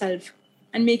up for yourself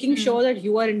and making sure that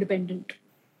you are independent.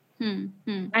 And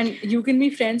you can be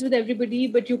friends with everybody,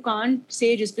 but you can't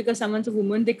say just because someone's a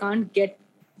woman, they can't get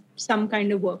some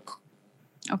kind of work.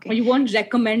 Okay. Or you won't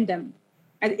recommend them.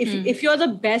 And if you're the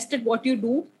best at what you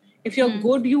do, if you're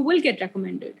good, you will get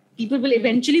recommended. People will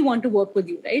eventually want to work with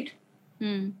you, right?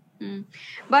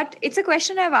 But it's a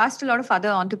question I've asked a lot of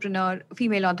other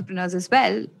female entrepreneurs as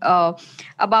well,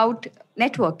 about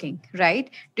networking, right?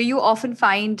 Do you often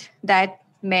find that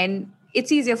men,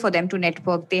 it's easier for them to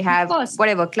network, they have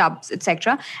whatever clubs,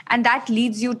 etc., and that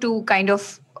leads you to kind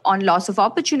of on loss of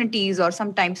opportunities or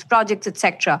sometimes projects,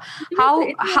 etc.?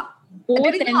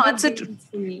 Both ends of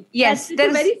for me. Yes,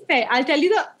 that's very fair. I'll tell you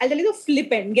the flip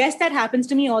end. Guess that happens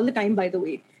to me all the time, by the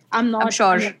way. I'm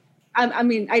sure. I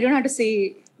mean, I don't have to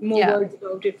say more words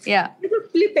about it. Yeah. It's a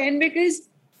flip end because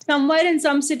somewhere in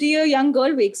some city, a young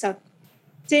girl wakes up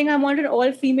saying, I want an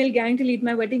all-female gang to lead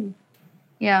my wedding.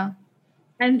 Yeah.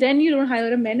 And then you don't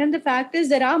hire a man. And the fact is,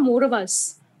 there are more of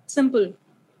us. Simple.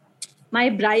 My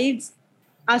brides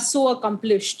are so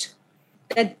accomplished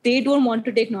that they don't want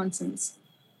to take nonsense.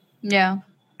 Yeah.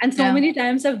 And so many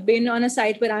times I've been on a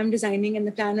site where I'm designing and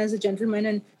the planner is a gentleman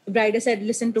and the bride has said,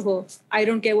 listen to her. I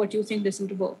don't care what you think, listen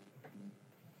to her.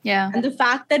 Yeah. And the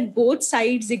fact that both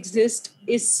sides exist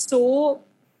is so,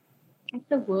 what's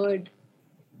the word?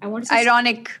 I want to say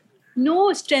ironic.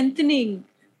 No, strengthening.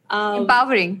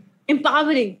 Empowering.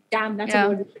 Damn, that's a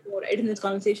word right in this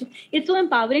conversation. It's so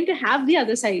empowering to have the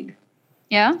other side.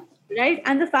 Yeah. Right?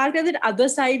 And the fact that the other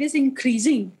side is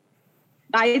increasing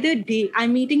by the day.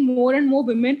 I'm meeting more and more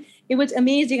women. It was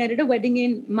amazing. I did a wedding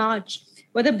in March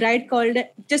where the bride called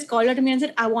out to me and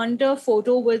said, I want a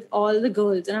photo with all the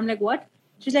girls. And I'm like, what?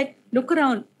 She's like, look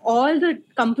around. All the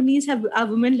companies are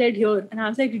women led here. And I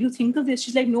was like, did you think of this?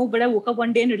 She's like, no, but I woke up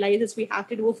one day and realized this. We have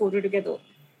to do a photo together.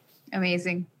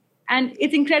 Amazing. And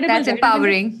it's incredible. That's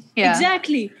empowering. Yeah.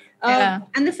 Exactly.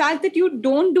 And the fact that you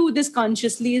don't do this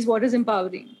consciously is what is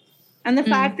empowering. And the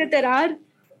fact that there are,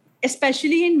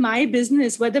 especially in my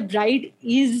business where the bride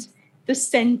is the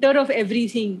center of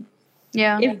everything.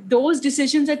 Yeah. If those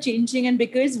decisions are changing and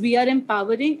because we are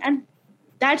empowering, and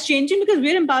that's changing because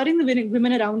we're empowering the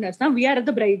women around us. Now we are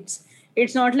the brides.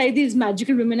 It's not like these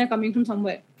magical women are coming from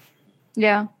somewhere.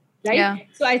 Yeah. Right? Yeah.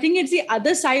 So I think it's the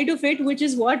other side of it, which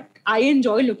is what I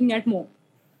enjoy looking at more.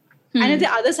 And if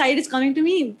the other side is coming to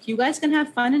me, you guys can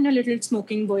have fun in your little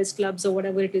smoking boys clubs or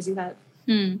whatever it is you have.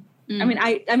 I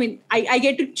mean, I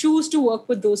get to choose to work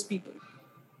with those people.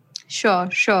 Sure.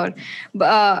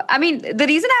 I mean, the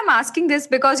reason I'm asking this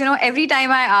because, every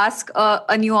time I ask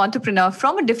a new entrepreneur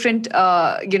from a different,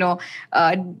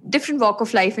 different walk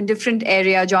of life and different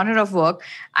area, genre of work,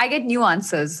 I get new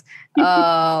answers.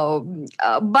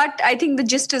 But I think the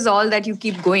gist is all that you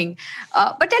keep going.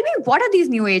 But tell me, what are these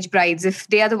new age brides if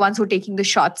they are the ones who are taking the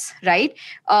shots, right?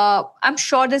 I'm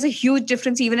sure there's a huge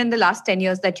difference even in the last 10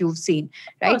 years that you've seen,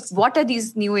 right? What are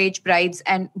these new age brides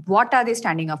and what are they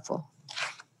standing up for?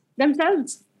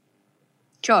 Themselves.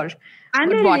 Sure.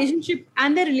 And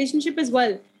their relationship as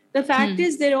well. The fact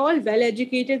is they're all well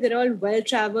educated, they're all well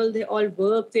traveled, they all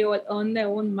work, they all earn their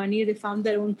own money, they found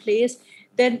their own place.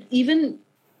 Then even,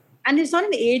 and it's not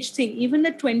an age thing, even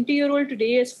the 20-year-old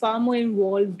today is far more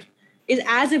involved, is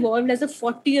as evolved as a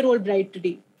 40-year-old bride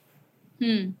today.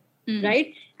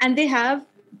 Right? And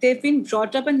they've been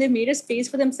brought up and they've made a space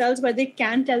for themselves where they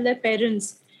can tell their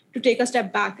parents to take a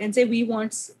step back and say, we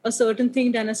want a certain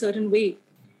thing done a certain way.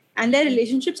 And their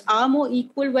relationships are more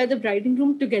equal, where the bride and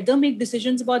groom together make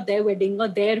decisions about their wedding or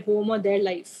their home or their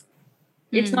life.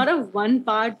 It's not a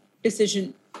one-part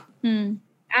decision.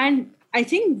 And I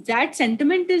think that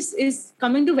sentiment is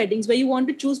coming to weddings, where you want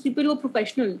to choose people who are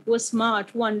professional, who are smart,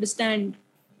 who understand,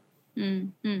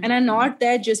 and are not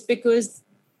there just because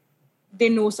they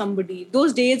know somebody.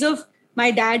 Those days of my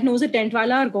dad knows a tent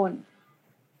wala are gone.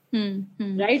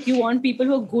 Right? You want people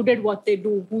who are good at what they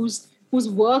do, whose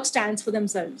work stands for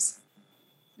themselves.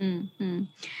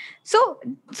 So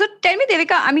tell me,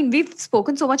 Devika, I mean, we've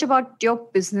spoken so much about your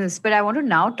business, but I want to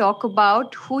now talk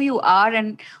about who you are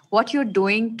and what you're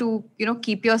doing to,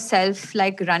 keep yourself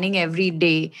like running every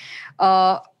day.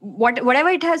 Whatever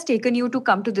it has taken you to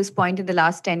come to this point in the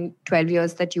last 10, 12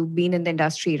 years that you've been in the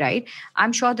industry, right?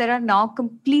 I'm sure there are now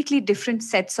completely different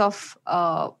sets of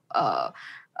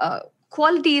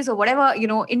qualities or whatever,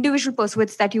 individual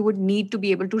pursuits that you would need to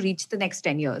be able to reach the next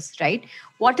 10 years, right?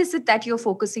 What is it that you're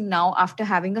focusing now after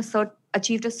having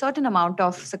achieved a certain amount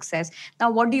of success? Now,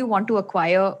 what do you want to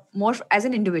acquire more as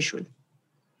an individual?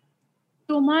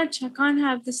 So much. I can't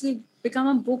have this will become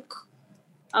a book.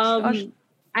 Sure.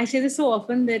 I say this so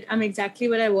often that I'm exactly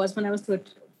where I was when I was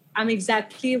 13. I'm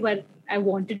exactly where I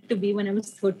wanted to be when I was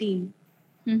 13.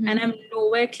 And I'm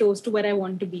nowhere close to where I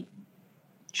want to be.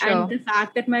 Sure. And the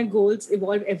fact that my goals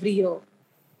evolve every year.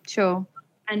 Sure.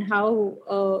 And how,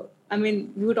 we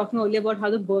were talking earlier about how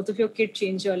the birth of your kid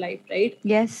changed your life, right?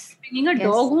 Yes. Bringing a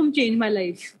dog home changed my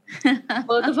life.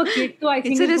 Birth of a kid, so I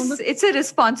think it's a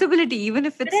responsibility, even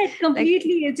if it's... Right,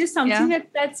 completely. It's just something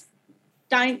that's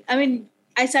time. I mean,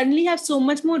 I suddenly have so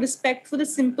much more respect for the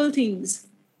simple things.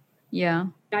 Yeah.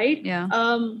 Right? Yeah.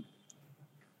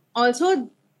 Also,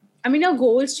 our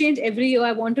goals change every year.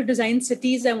 I want to design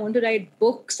cities. I want to write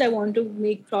books. I want to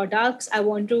make products. I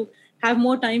want to have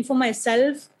more time for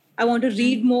myself. I want to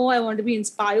read more. I want to be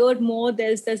inspired more.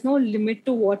 There's no limit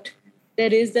to what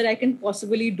there is that I can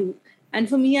possibly do. And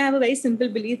for me, I have a very simple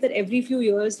belief that every few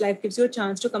years, life gives you a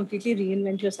chance to completely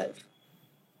reinvent yourself.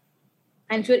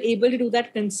 And if you're able to do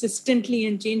that consistently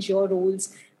and change your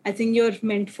roles, I think you're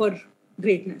meant for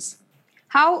greatness.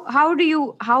 How do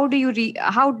you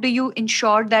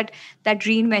ensure that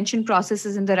reinvention process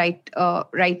is in the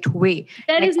right way?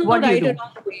 There is no right or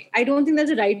wrong way. I don't think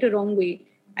there's a right or wrong way.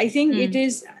 I think it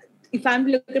is. If I'm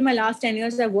looking at my last 10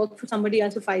 years, I worked for somebody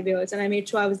else for 5 years, and I made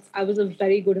sure I was a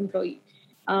very good employee.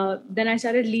 Then I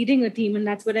started leading a team, and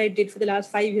that's what I did for the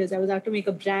last 5 years. I was out to make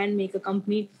a brand, make a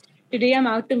company. Today, I'm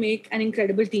out to make an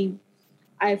incredible team.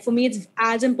 For me, it's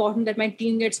as important that my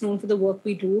team gets known for the work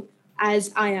we do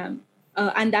as I am.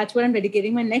 And that's what I'm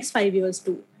dedicating my next 5 years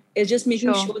to, is just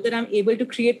making sure that I'm able to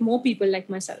create more people like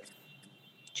myself.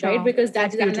 Sure. Right? Because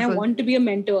that's and I want to be a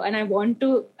mentor, and I want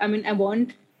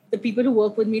the people who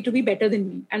work with me to be better than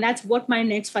me. And that's what my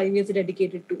next 5 years are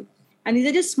dedicated to. And these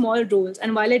are just small roles.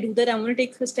 And while I do that, I want to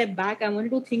take a step back. I want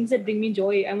to do things that bring me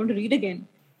joy. I want to read again.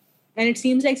 And it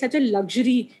seems like such a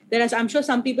luxury. Whereas I'm sure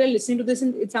some people are listening to this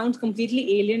and it sounds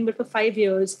completely alien, but for 5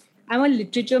 years, I'm a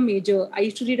literature major. I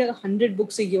used to read 100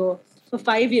 books a year. For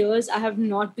 5 years, I have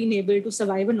not been able to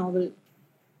survive a novel.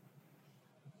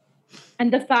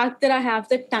 And the fact that I have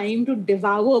the time to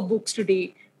devour books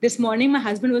today. This morning, my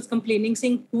husband was complaining,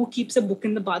 saying, who keeps a book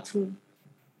in the bathroom?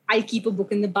 I keep a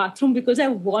book in the bathroom because I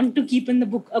want to keep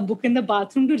a book in the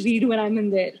bathroom to read when I'm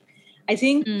in there. I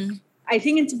think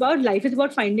it's about life. It's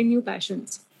about finding new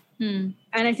passions. And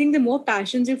I think the more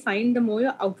passions you find, the more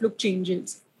your outlook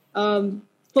changes. For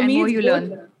me, you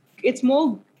learn.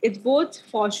 It's both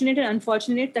fortunate and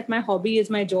unfortunate that my hobby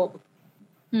is my job.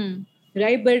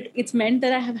 Right? But it's meant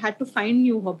that I have had to find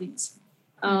new hobbies.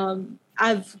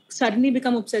 I've suddenly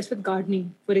become obsessed with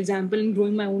gardening, for example, and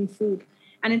growing my own food.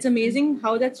 And it's amazing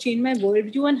how that's changed my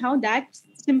worldview and how that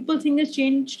simple thing has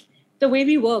changed the way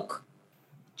we work.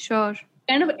 Sure.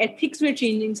 Kind of ethics we're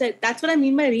changing. So that's what I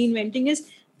mean by reinventing, is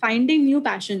finding new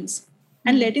passions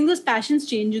and letting those passions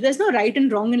change you. There's no right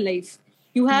and wrong in life.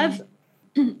 You have,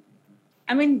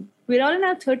 we're all in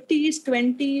our 30s,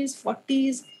 20s,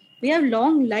 40s. We have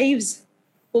long lives,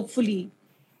 hopefully,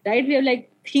 right? We have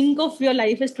think of your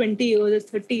life as 20 years, as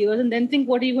 30 years, and then think,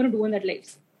 what are you going to do in that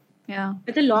life? Yeah.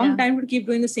 It's a long time to keep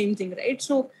doing the same thing, right?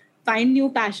 So find new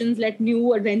passions, let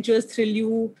new adventures thrill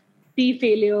you,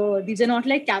 pre-failure. These are not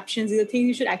like captions. These are things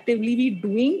you should actively be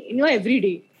doing in your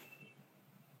everyday.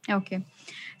 Okay.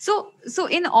 So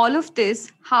in all of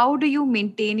this, how do you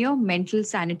maintain your mental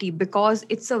sanity? Because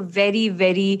it's a very,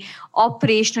 very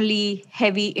operationally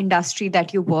heavy industry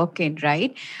that you work in,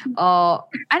 right? And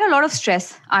a lot of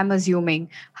stress, I'm assuming.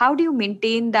 How do you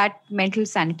maintain that mental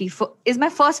sanity? Is my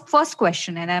first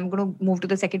question, and I'm going to move to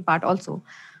the second part also.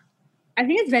 I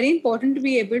think it's very important to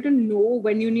be able to know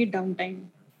when you need downtime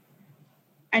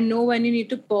and know when you need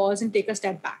to pause and take a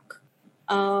step back.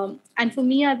 And for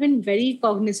me, I've been very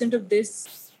cognizant of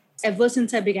this ever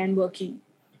since I began working,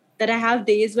 that I have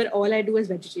days where all I do is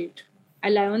vegetate. I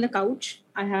lie on the couch.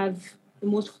 I have the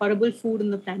most horrible food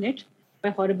on the planet. By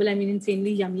horrible, I mean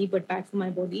insanely yummy, but bad for my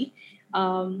body.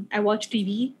 I watch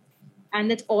TV,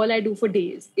 and that's all I do for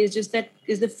days. Is just that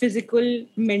is the physical,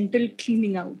 mental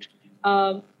cleaning out.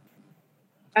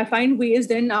 I find ways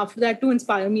then after that to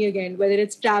inspire me again, whether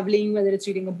it's traveling, whether it's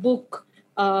reading a book,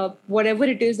 whatever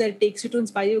it is that it takes you to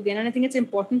inspire you again. And I think it's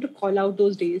important to call out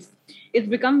those days. It's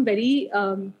become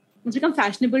it's become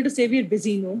fashionable to say we're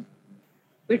busy, no?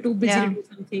 We're too busy to do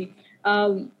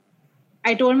something.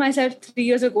 I told myself 3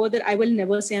 years ago that I will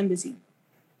never say I'm busy.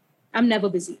 I'm never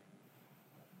busy.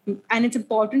 And it's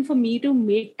important for me to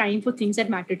make time for things that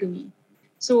matter to me.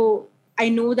 So I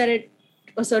know that at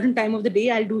a certain time of the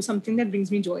day, I'll do something that brings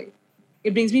me joy.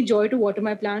 It brings me joy to water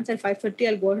my plants. At 5:30,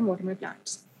 I'll go out and water my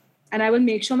plants. And I will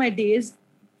make sure my days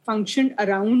function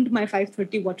around my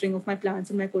 5:30 watering of my plants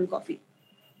and my cold coffee.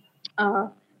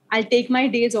 I'll take my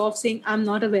days off saying I'm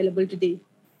not available today.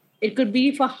 It could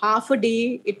be for half a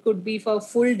day. It could be for a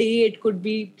full day. It could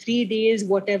be 3 days,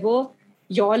 whatever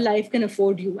your life can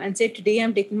afford you. And say, today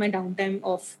I'm taking my downtime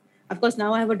off. Of course,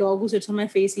 now I have a dog who sits on my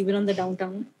face even on the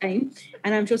downtown time.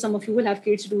 And I'm sure some of you will have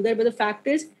kids to do that. But the fact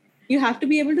is, you have to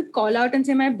be able to call out and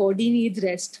say, my body needs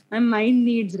rest. My mind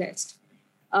needs rest.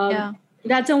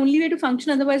 That's the only way to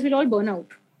function. Otherwise, we'll all burn out.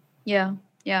 Yeah.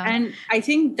 And I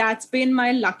think that's been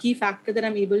my lucky factor, that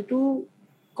I'm able to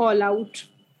call out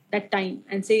that time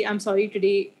and say, I'm sorry,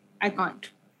 today I can't.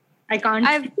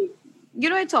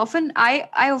 It's often I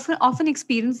often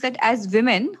experience that as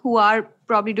women who are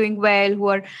probably doing well, who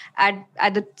are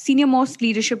at the senior most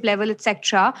leadership level,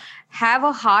 etc., have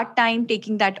a hard time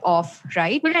taking that off,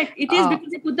 right? Correct. It is because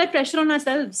we put that pressure on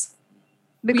ourselves.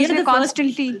 Because we're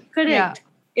constantly correct. Yeah.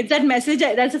 It's that message.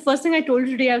 That's the first thing I told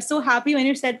you today. I was so happy when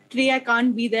you said today I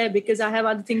can't be there because I have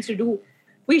other things to do.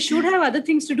 We should have other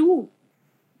things to do.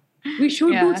 We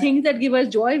should do things that give us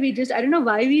joy. I don't know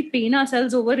why we pain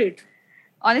ourselves over it.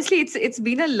 Honestly, it's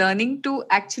been a learning to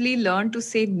actually learn to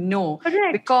say no.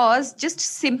 Correct. Because just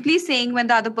simply saying when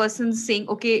the other person's saying,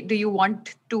 okay, do you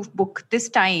want to book this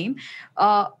time?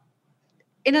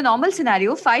 In a normal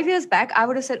scenario, 5 years back, I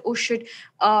would have said, oh shit,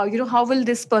 how will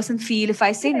this person feel if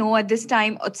I say no at this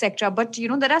time, etc. But,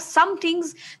 there are some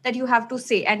things that you have to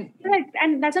say. And correct.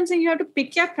 And that's what I'm saying. You have to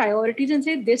pick your priorities and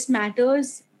say, this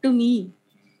matters to me.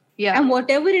 Yeah. And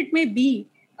whatever it may be,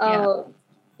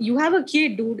 you have a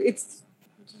kid, dude. It's,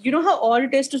 how odd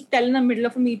it is to tell in the middle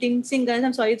of a meeting, saying, guys,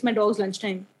 I'm sorry, it's my dog's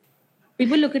lunchtime.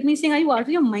 People look at me saying, are you out of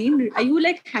your mind? Are you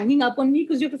like hanging up on me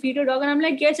because you have to feed your dog? And I'm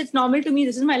like, yes, it's normal to me.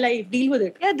 This is my life. Deal with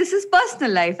it. Yeah, this is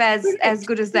personal life as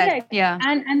good as that. Correct. Yeah.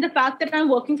 And the fact that I'm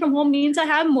working from home means I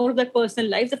have more of that personal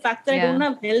life. The fact that I don't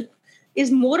have help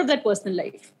is more of that personal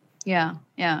life. Yeah.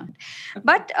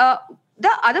 But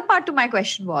the other part to my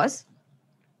question was,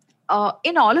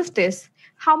 in all of this,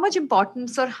 how much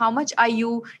importance or how much are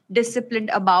you disciplined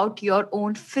about your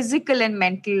own physical and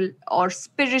mental or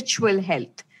spiritual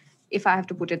health? If I have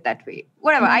to put it that way,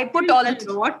 whatever I put all a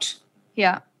lot.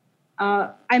 Yeah.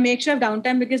 I make sure I have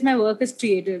downtime because my work is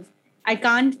creative. I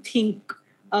can't think.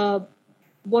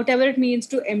 Whatever it means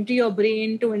to empty your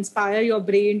brain, to inspire your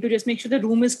brain, to just make sure the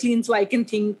room is clean so I can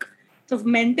think. So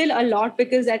mental a lot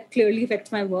because that clearly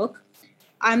affects my work.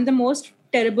 I'm the most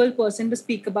terrible person to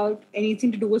speak about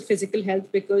anything to do with physical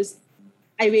health because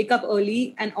I wake up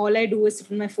early and all I do is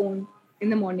sit on my phone in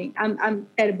the morning. I'm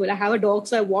terrible. I have a dog,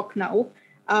 so I walk now.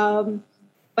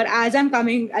 But as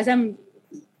I'm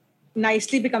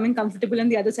nicely becoming comfortable on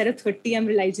the other side of 30, I'm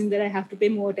realizing that I have to pay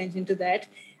more attention to that.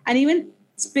 And even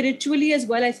spiritually as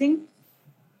well, I think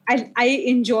I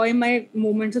enjoy my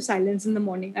moments of silence in the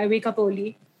morning. I wake up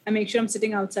early. I make sure I'm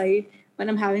sitting outside. When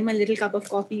I'm having my little cup of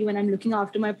coffee, when I'm looking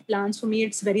after my plants, for me,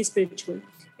 it's very spiritual.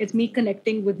 It's me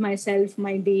connecting with myself,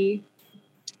 my day,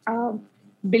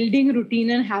 building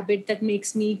routine and habit that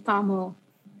makes me calmer.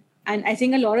 And I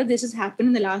think a lot of this has happened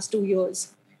in the last 2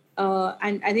 years.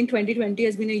 And I think 2020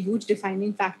 has been a huge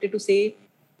defining factor to say,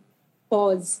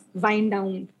 pause, wind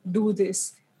down, do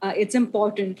this. It's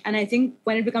important. And I think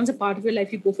when it becomes a part of your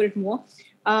life, you go for it more.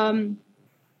 I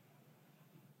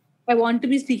want to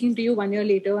be speaking to you 1 year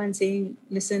later and saying,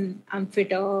 listen, I'm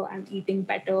fitter, I'm eating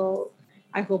better.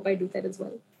 I hope I do that as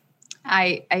well.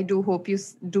 I do hope you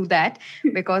do that,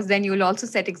 because then you'll also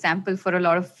set example for a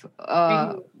lot of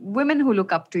women who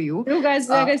look up to you. Guys,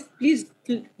 please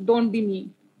don't be me.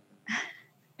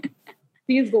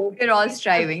 Please go. We're all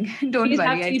striving. Don't please worry.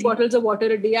 Have 3 bottles of water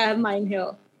a day. I have mine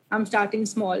here. I'm starting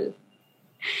small.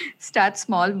 Start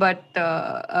small, but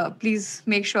please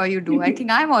make sure you do. I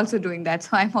think I'm also doing that, so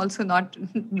I'm also not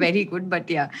very good, but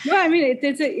yeah. No, I mean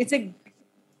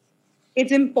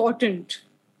it's important,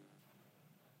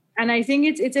 and I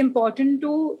think it's important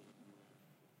to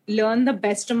learn the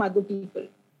best from other people.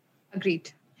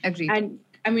 Agreed. And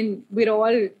I mean, we're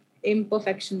all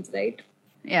imperfections, right?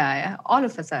 Yeah, all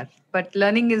of us are. But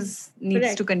learning needs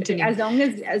to continue. As long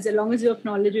as you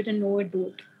acknowledge it and know it, do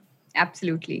it.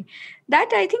 Absolutely. That,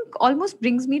 I think, almost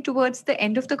brings me towards the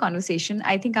end of the conversation.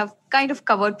 I think I've kind of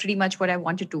covered pretty much what I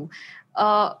wanted to.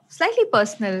 Slightly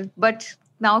personal, but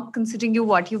now considering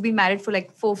you've been married for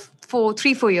like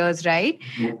 3-4 years, right?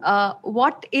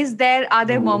 What is there? Are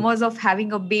there murmurs of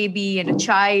having a baby and a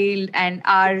child? And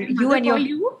are you and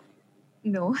you?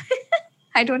 No,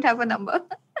 I don't have a number.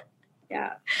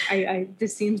 Yeah, I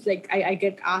this seems like I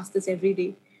get asked this every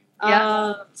day.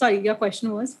 Yeah. Sorry, your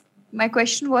question was? My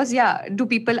question was, do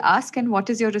people ask, and what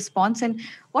is your response, and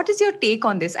what is your take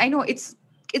on this? I know it's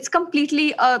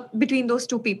completely between those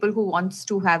two people who wants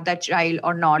to have that child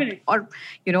or not, Correct. Or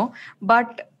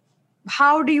but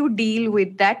how do you deal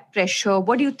with that pressure?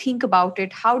 What do you think about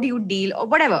it? How do you deal, or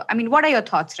whatever? I mean, what are your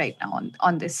thoughts right now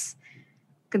on this,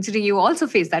 considering you also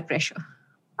face that pressure?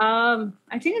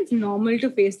 I think it's normal to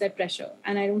face that pressure,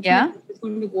 and I don't think it's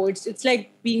going to go. It's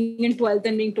like being in 12th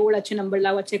and being told, "Achhe number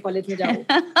lao, achhe college mein jao."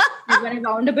 When I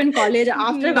wound up in college,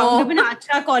 after I wound up in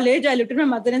acha college, I looked at my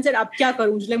mother and said, "Ab kya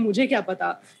karoon?" She's like, "Mujhe kya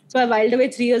pata?" So I whiled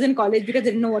away 3 years in college because I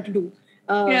didn't know what to do.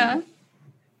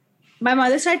 My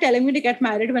mother started telling me to get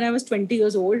married when I was 20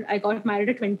 years old. I got married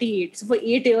at 28. So for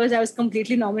 8 years, I was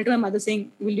completely normal to my mother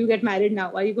saying, will you get married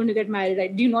now? Are you going to get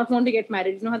married? Do you not want to get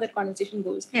married? You know how that conversation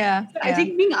goes. I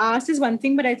think being asked is one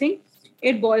thing, but I think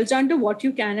it boils down to what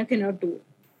you can or cannot do.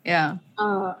 Yeah.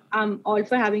 I'm all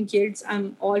for having kids.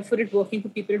 I'm all for it working for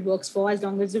people it works for, as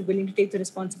long as you're willing to take the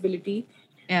responsibility.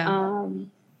 Yeah.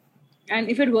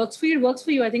 And if it works for you, it works for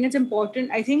you. I think it's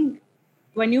important. I think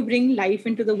when you bring life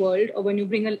into the world, or when you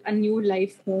bring a new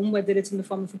life home, whether it's in the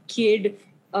form of a kid,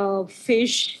 a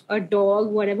fish, a dog,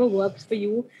 whatever works for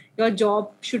you, your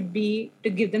job should be to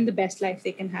give them the best life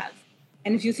they can have.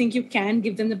 And if you think you can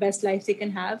give them the best life they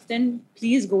can have, then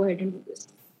please go ahead and do this.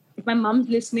 If my mom's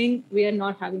listening, we are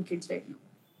not having kids right now.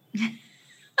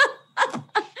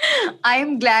 I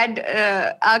am glad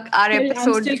our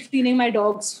episode... I'm still cleaning my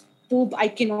dog's poop. I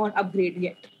cannot upgrade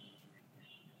yet.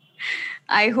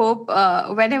 I hope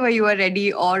whenever you are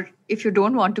ready, or if you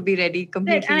don't want to be ready,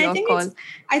 completely your call.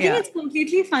 I think it's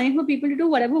completely fine for people to do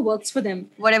whatever works for them.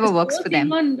 Whatever works for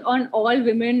them. On all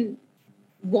women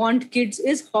want kids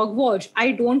is hogwash.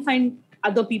 I don't find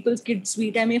other people's kids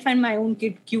sweet. I may find my own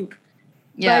kid cute.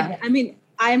 Yeah. But I mean,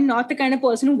 I am not the kind of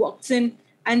person who walks in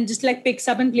and just like picks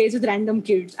up and plays with random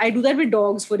kids. I do that with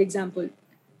dogs, for example.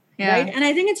 Yeah. Right? And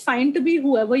I think it's fine to be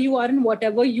whoever you are and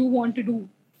whatever you want to do.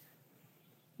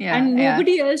 Yeah, and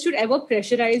nobody else should ever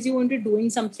pressurize you into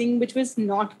doing something which was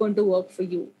not going to work for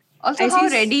you. Also, how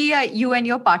ready you and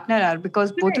your partner are,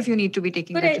 because both of you need to be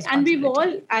taking that responsibility. And we've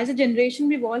all, as a generation,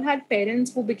 we've all had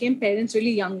parents who became parents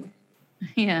really young.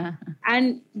 Yeah.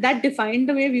 And that defined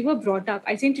the way we were brought up.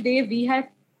 I think today we have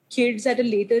kids at a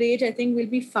later age, I think will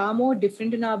be far more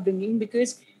different in our bringing,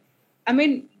 because, I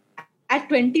mean, at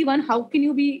 21, how can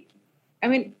you be, I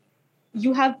mean,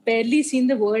 you have barely seen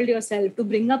the world yourself. To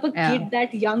bring up a kid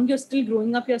that young, you're still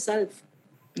growing up yourself.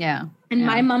 Yeah. And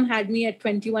my mom had me at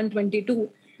 21, 22.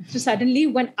 So suddenly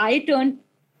when I turned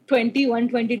 21,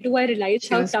 22, I realized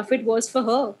how tough it was for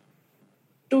her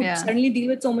to suddenly deal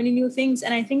with so many new things.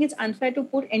 And I think it's unfair to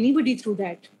put anybody through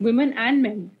that, women and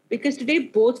men, because today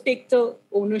both take the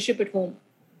ownership at home.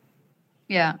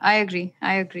 Yeah, I agree.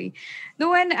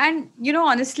 No, and you know,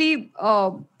 honestly,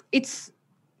 it's,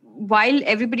 while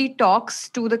everybody talks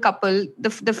to the couple,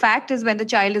 the fact is when the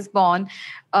child is born,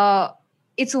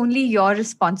 it's only your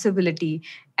responsibility.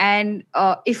 And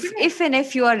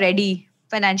if you are ready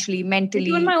financially, mentally.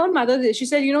 Even my own mother, she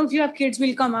said, if you have kids,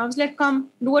 we'll come. I was like, come,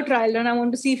 do a trial run. I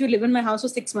want to see if you live in my house for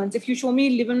 6 months. If you show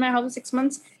me live in my house for 6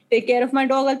 months, take care of my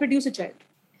dog, I'll produce a child.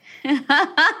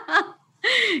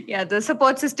 Yeah, the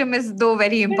support system is though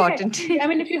very important. I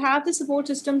mean, if you have the support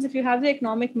systems, if you have the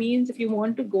economic means, if you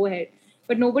want to, go ahead.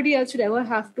 But nobody else should ever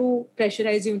have to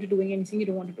pressurize you into doing anything you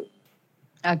don't want to do.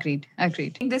 Agreed.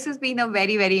 This has been a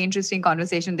very, very interesting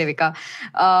conversation, Devika.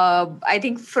 I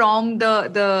think from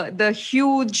the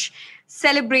huge,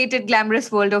 celebrated,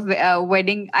 glamorous world of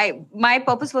wedding, my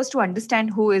purpose was to understand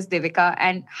who is Devika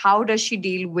and how does she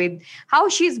deal with how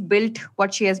she's built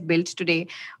what she has built today,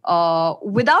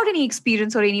 without any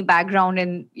experience or any background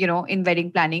in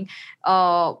wedding planning,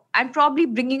 and probably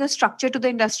bringing a structure to the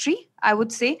industry, I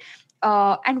would say,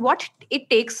 and what it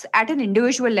takes at an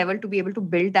individual level to be able to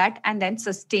build that and then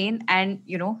sustain and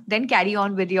then carry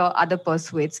on with your other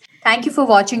pursuits. Thank you for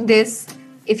watching this.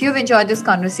 If you've enjoyed this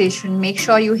conversation, make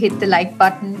sure you hit the like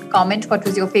button, comment what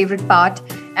was your favorite part,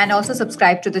 and also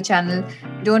subscribe to the channel.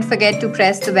 Don't forget to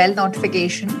press the bell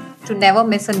notification to never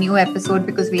miss a new episode,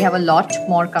 because we have a lot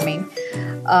more coming.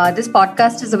 This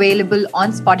podcast is available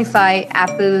on Spotify,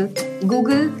 Apple,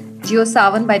 Google,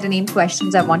 JioSaavn by the name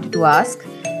Questions I Wanted to Ask.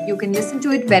 You can listen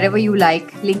to it wherever you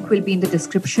like. Link will be in the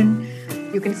description.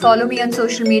 You can follow me on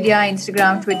social media,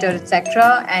 Instagram, Twitter,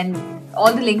 etc. And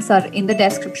all the links are in the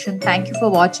description. Thank you for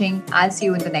watching. I'll see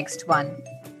you in the next one.